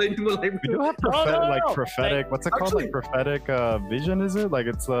prophetic. What's it called? Like prophetic vision, is it? Like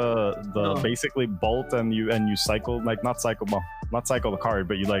it's basically bolt and you cycle, like not cycle the card,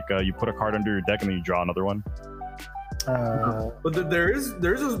 but you put a card under your deck and then you draw another one. But there's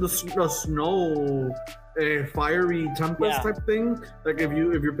a snow, a fiery tempest type thing. Like if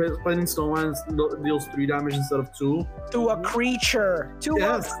you're playing Snowman, it deals 3 damage instead of 2 to a creature.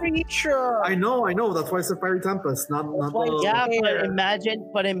 A creature. I know. That's why it's a fiery tempest, not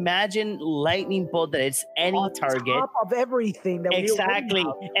but imagine lightning bolt that it's any target. Top of everything. That exactly,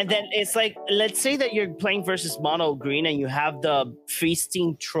 and then it's like, let's say that you're playing versus mono green and you have the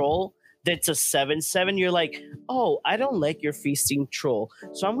feasting troll. That's a 7/7. You're like, oh, I don't like your feasting troll,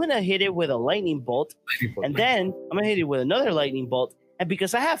 so I'm gonna hit it with a lightning bolt, and then I'm gonna hit it with another lightning bolt, and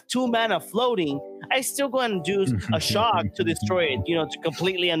because I have 2 mana floating, I still go and do a shock to destroy it, to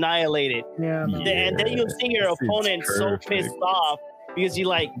completely annihilate it. Yeah. And then you'll see your opponent so pissed off because you're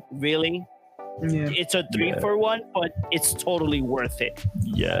like, really? Yeah. It's a 3-for-1, but it's totally worth it.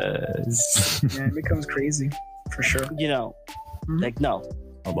 Yes. Yeah, it becomes crazy for sure. Like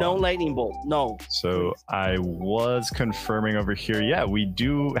no lightning bolt, no. So I was confirming over here. Yeah, we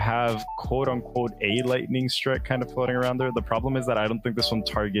do have quote unquote a lightning strike kind of floating around there. The problem is that I don't think this one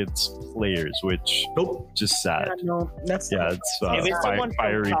targets players, which just sad. Yeah, no, that's it's if it's the one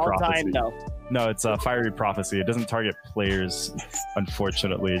fiery from prophecy. Time, No, it's a fiery prophecy. It doesn't target players,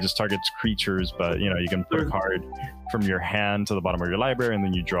 unfortunately. It just targets creatures, but you can put a card from your hand to the bottom of your library, and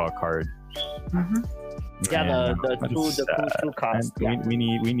then you draw a card. Mm-hmm. Yeah, the two cost. We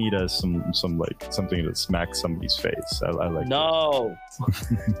need some like something to smack somebody's face. I like. No,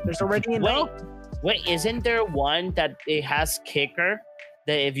 there's already Wait, isn't there one that it has kicker?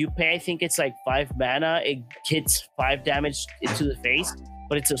 That if you pay, I think it's like 5 mana, it hits 5 damage into the face,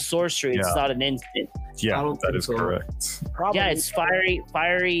 but it's a sorcery. It's not an instant. Yeah, that is correct. Probably. Yeah, it's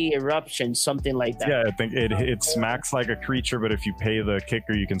fiery eruption, something like that. Yeah, I think it smacks like a creature, but if you pay the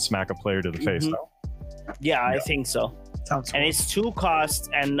kicker, you can smack a player to the face. No? Yeah, I think so. Sounds and it's 2 costs,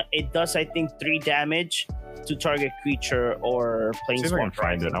 and it does, I think, 3 damage to target creature or planeswalker. See if I can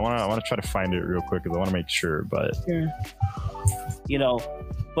find it. I want to try to find it real quick because I want to make sure. But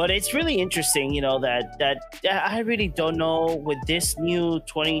but it's really interesting. That I really don't know with this new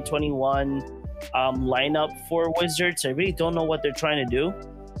 2021 lineup for Wizards. I really don't know what they're trying to do.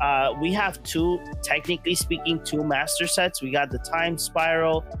 We have technically speaking, 2 master sets. We got the Time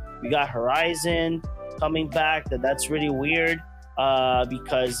Spiral. We got Horizon coming back. That's really weird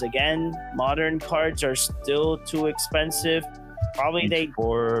because again, modern cards are still too expensive. Probably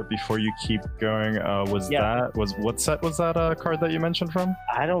before you keep going, what set was that card that you mentioned from?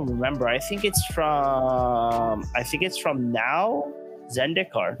 I don't remember. I think it's from now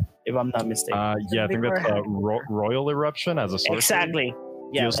Zendikar, if I'm not mistaken. I think that's Royal Eruption as a sorcery. Exactly.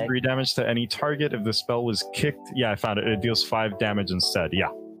 Yeah. Deals 3 damage to any target. If the spell was kicked, I found it. It deals 5 damage instead. Yeah.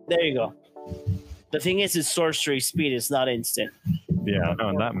 There you go. The thing is, it's sorcery speed. It's not instant. Yeah, no,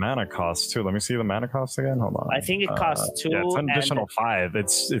 and that mana cost too. Let me see the mana cost again. Hold on. I think it costs 2. Yeah, it's an additional 5.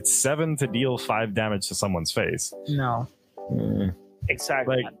 It's 7 to deal 5 damage to someone's face. No.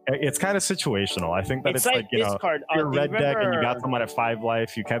 Exactly. Like it's kind of situational. I think that it's like this card. You're red deck and you got someone at 5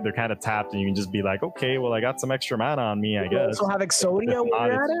 life. They're kind of tapped, and you can just be like, okay, well, I got some extra mana on me. I guess. Also have Exodia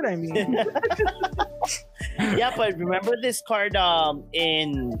when you're at it. I mean. Yeah, but remember this card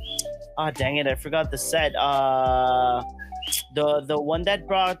in. Oh, dang it! I forgot the set. The one that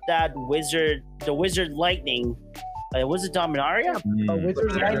brought that wizard, the wizard lightning. Was it Dominaria?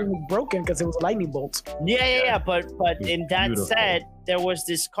 Wizard's lightning was broken because it was a lightning bolt. Yeah. But in that set, there was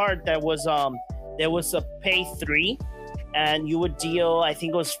this card that was there was a pay 3, and you would deal, I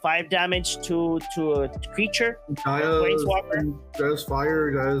think it was 5 damage to a creature. Planeswalker. Guys,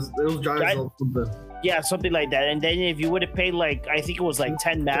 fire, guys. It was Giants. Yeah, something like that. And then if you would have paid I think it was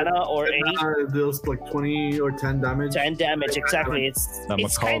 10 mana or 8. It deals 20 or 10 damage. 10 damage, exactly.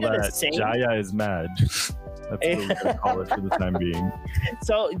 It's kind of the same. Jaya is mad. That's what we're gonna call it for the time being.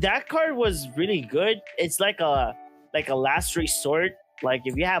 So that card was really good. It's like a last resort. Like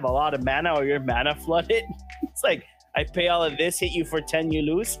if you have a lot of mana or you're mana flooded, it's like I pay all of this, hit you for 10, you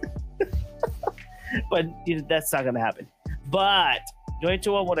lose. But that's not gonna happen. But going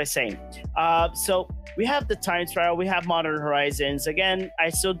to what I was saying. So we have the Time Spiral, we have Modern Horizons. Again, I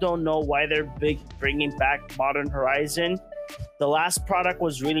still don't know why they're bringing back Modern Horizon. The last product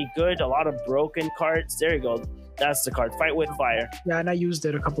was really good. A lot of broken cards. There you go. That's the card. Fight with Fire. Yeah, and I used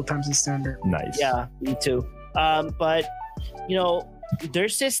it a couple times in Standard. Nice. Yeah, me too. But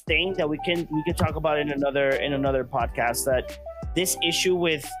there's this thing that we can talk about in another podcast, that this issue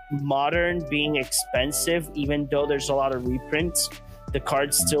with Modern being expensive, even though there's a lot of reprints, the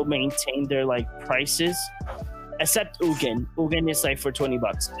cards still maintain their prices, except Ugin. Ugin is for $20.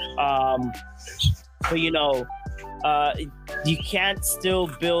 But you can't still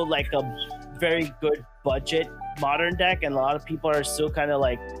build a very good budget Modern deck, and a lot of people are still kind of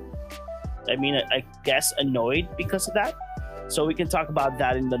I guess annoyed because of that. So we can talk about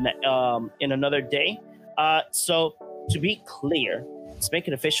that in another day. So to be clear, let's make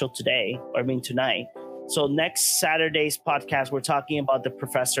it official tonight. So next Saturday's podcast, we're talking about the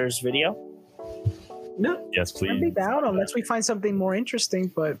Professor's video. No. Yes, please. I'd be down unless we find something more interesting.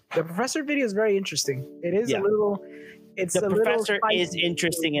 But the Professor video is very interesting. It is a little. The Professor is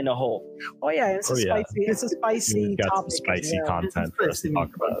interesting in a whole. Oh yeah, it's spicy. It's a spicy got topic. Some spicy content for us to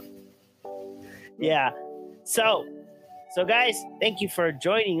talk about. Yeah. So So, guys, thank you for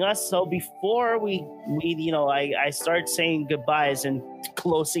joining us. So, before we I start saying goodbyes and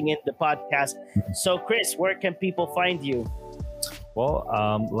closing in the podcast. So, Chris, where can people find you? Well,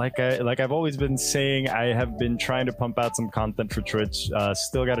 like I've always been saying, I have been trying to pump out some content for Twitch.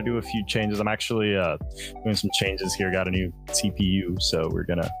 Still got to do a few changes. I'm actually doing some changes here. Got a new CPU, so we're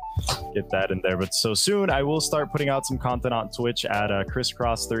gonna get that in there. But so soon, I will start putting out some content on Twitch at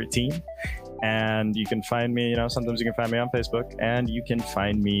Crisscross13. And you can find me, sometimes you can find me on Facebook, and you can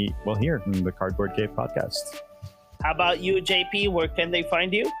find me, here in the Cardboard Cave podcast. How about you, JP? Where can they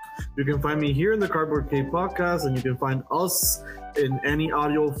find you? You can find me here in the Cardboard Cave podcast, and you can find us in any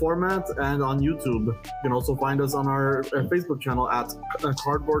audio format and on YouTube. You can also find us on our Facebook channel at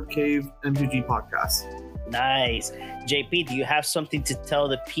Cardboard Cave MTG Podcast. Nice. JP, do you have something to tell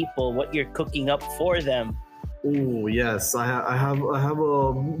the people what you're cooking up for them? Oh yes, I have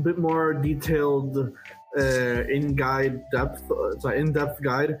a bit more detailed in-depth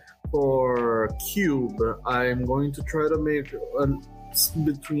guide for Cube. I'm going to try to make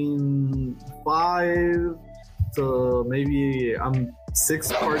between 5 to maybe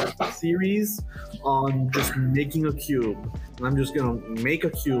 6-part series on just making a cube. And I'm just gonna make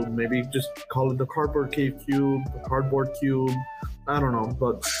a cube. Maybe just call it the Cardboard Cave Cube, the Cardboard Cube. I don't know,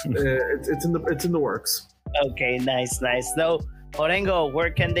 but it's in the works. Okay, nice. So, Orengo, where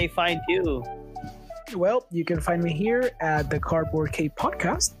can they find you? Well, you can find me here at the Cardboard Cave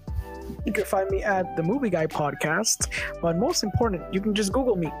Podcast. You can find me at the Movie Guy Podcast. But most important, you can just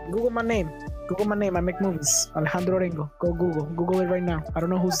Google me. Google my name. I make movies. Alejandro Orengo. Go Google it right now. I don't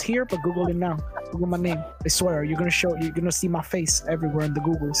know who's here, but Google it now. Google my name. I swear, you're gonna see my face everywhere in the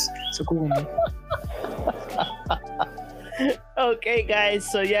Googles. So Google me. Okay,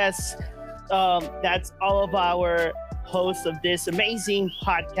 guys. So yes, that's all of our hosts of this amazing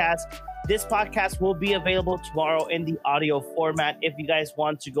podcast. This podcast will be available tomorrow in the audio format. If you guys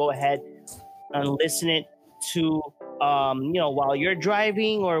want to go ahead and listen it to, while you're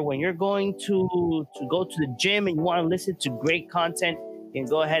driving or when you're going to go to the gym and you want to listen to great content, you can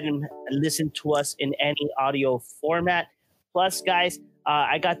go ahead and listen to us in any audio format. Plus, guys,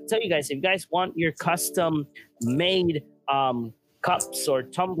 I got to tell you guys, if you guys want your custom made cups or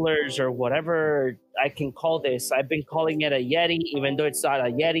tumblers or whatever I can call this, I've been calling it a Yeti, even though it's not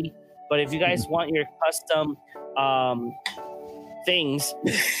a Yeti. But if you guys want your custom things,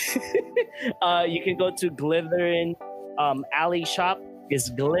 you can go to Glytherin Alley Shop. It's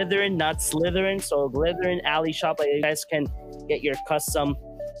Glytherin, not Slytherin. So Glytherin Alley Shop, you guys can get your custom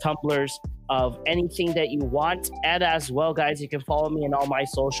tumblers of anything that you want. And as well, guys, you can follow me on all my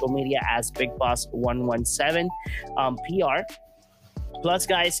social media as BigBoss117 PR. Plus,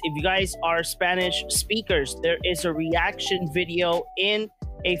 guys, if you guys are Spanish speakers, there is a reaction video in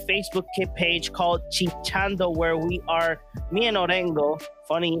a Facebook page called Chichando, where we are, me and Orengo,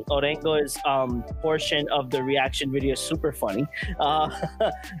 funny, Orengo is portion of the reaction video, super funny,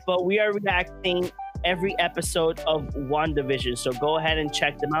 but we are reacting every episode of WandaVision, so go ahead and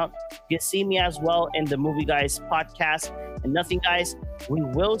check them out. You can see me as well in the Movie Guys podcast. And nothing, guys, we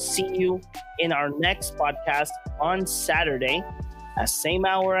will see you in our next podcast on Saturday at same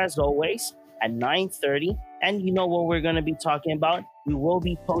hour as always at 9:30. And you know what we're going to be talking about? We will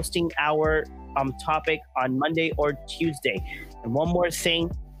be posting our topic on Monday or Tuesday. And one more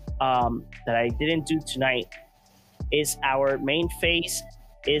thing that I didn't do tonight is our main phase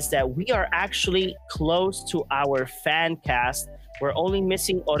is that we are actually close to our fan cast. We're only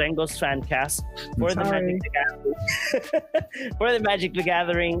missing Orengo's fan cast for the Magic the Gathering. For the Magic the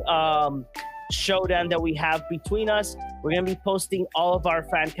Gathering showdown that we have between us. We're going to be posting all of our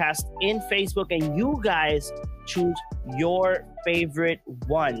fan cast in Facebook, and you guys choose your favorite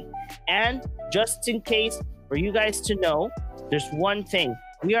one. And just in case for you guys to know, there's one thing.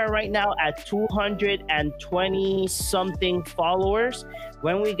 We are right now at 220 something followers.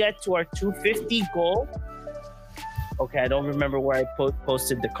 When we get to our 250 goal, okay, I don't remember where I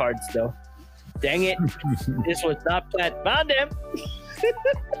posted the cards though. Dang it. This was not planned. Found them.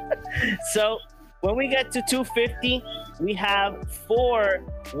 So when we get to 250, we have 4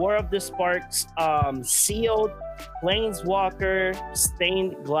 War of the Sparks sealed Planeswalker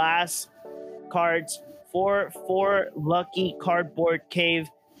stained glass cards for 4 lucky Cardboard Cave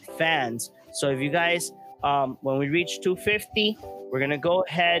fans. So if you guys, when we reach 250, we're going to go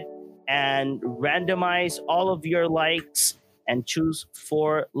ahead and randomize all of your likes and choose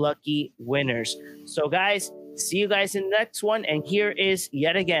 4 lucky winners. So guys, see you guys in the next one. And here is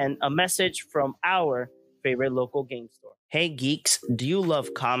yet again a message from our favorite local game store. Hey geeks, do you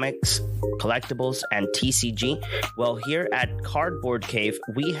love comics, collectibles, and TCG? Well, here at Cardboard Cave,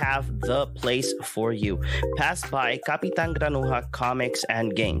 we have the place for you. Pass by Kapitan Granuja Comics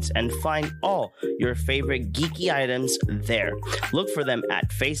and Games and find all your favorite geeky items there. Look for them at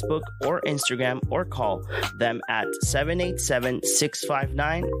Facebook or Instagram or call them at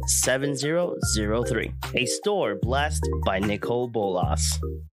 787-659-7003. A store blessed by Nicole Bolas.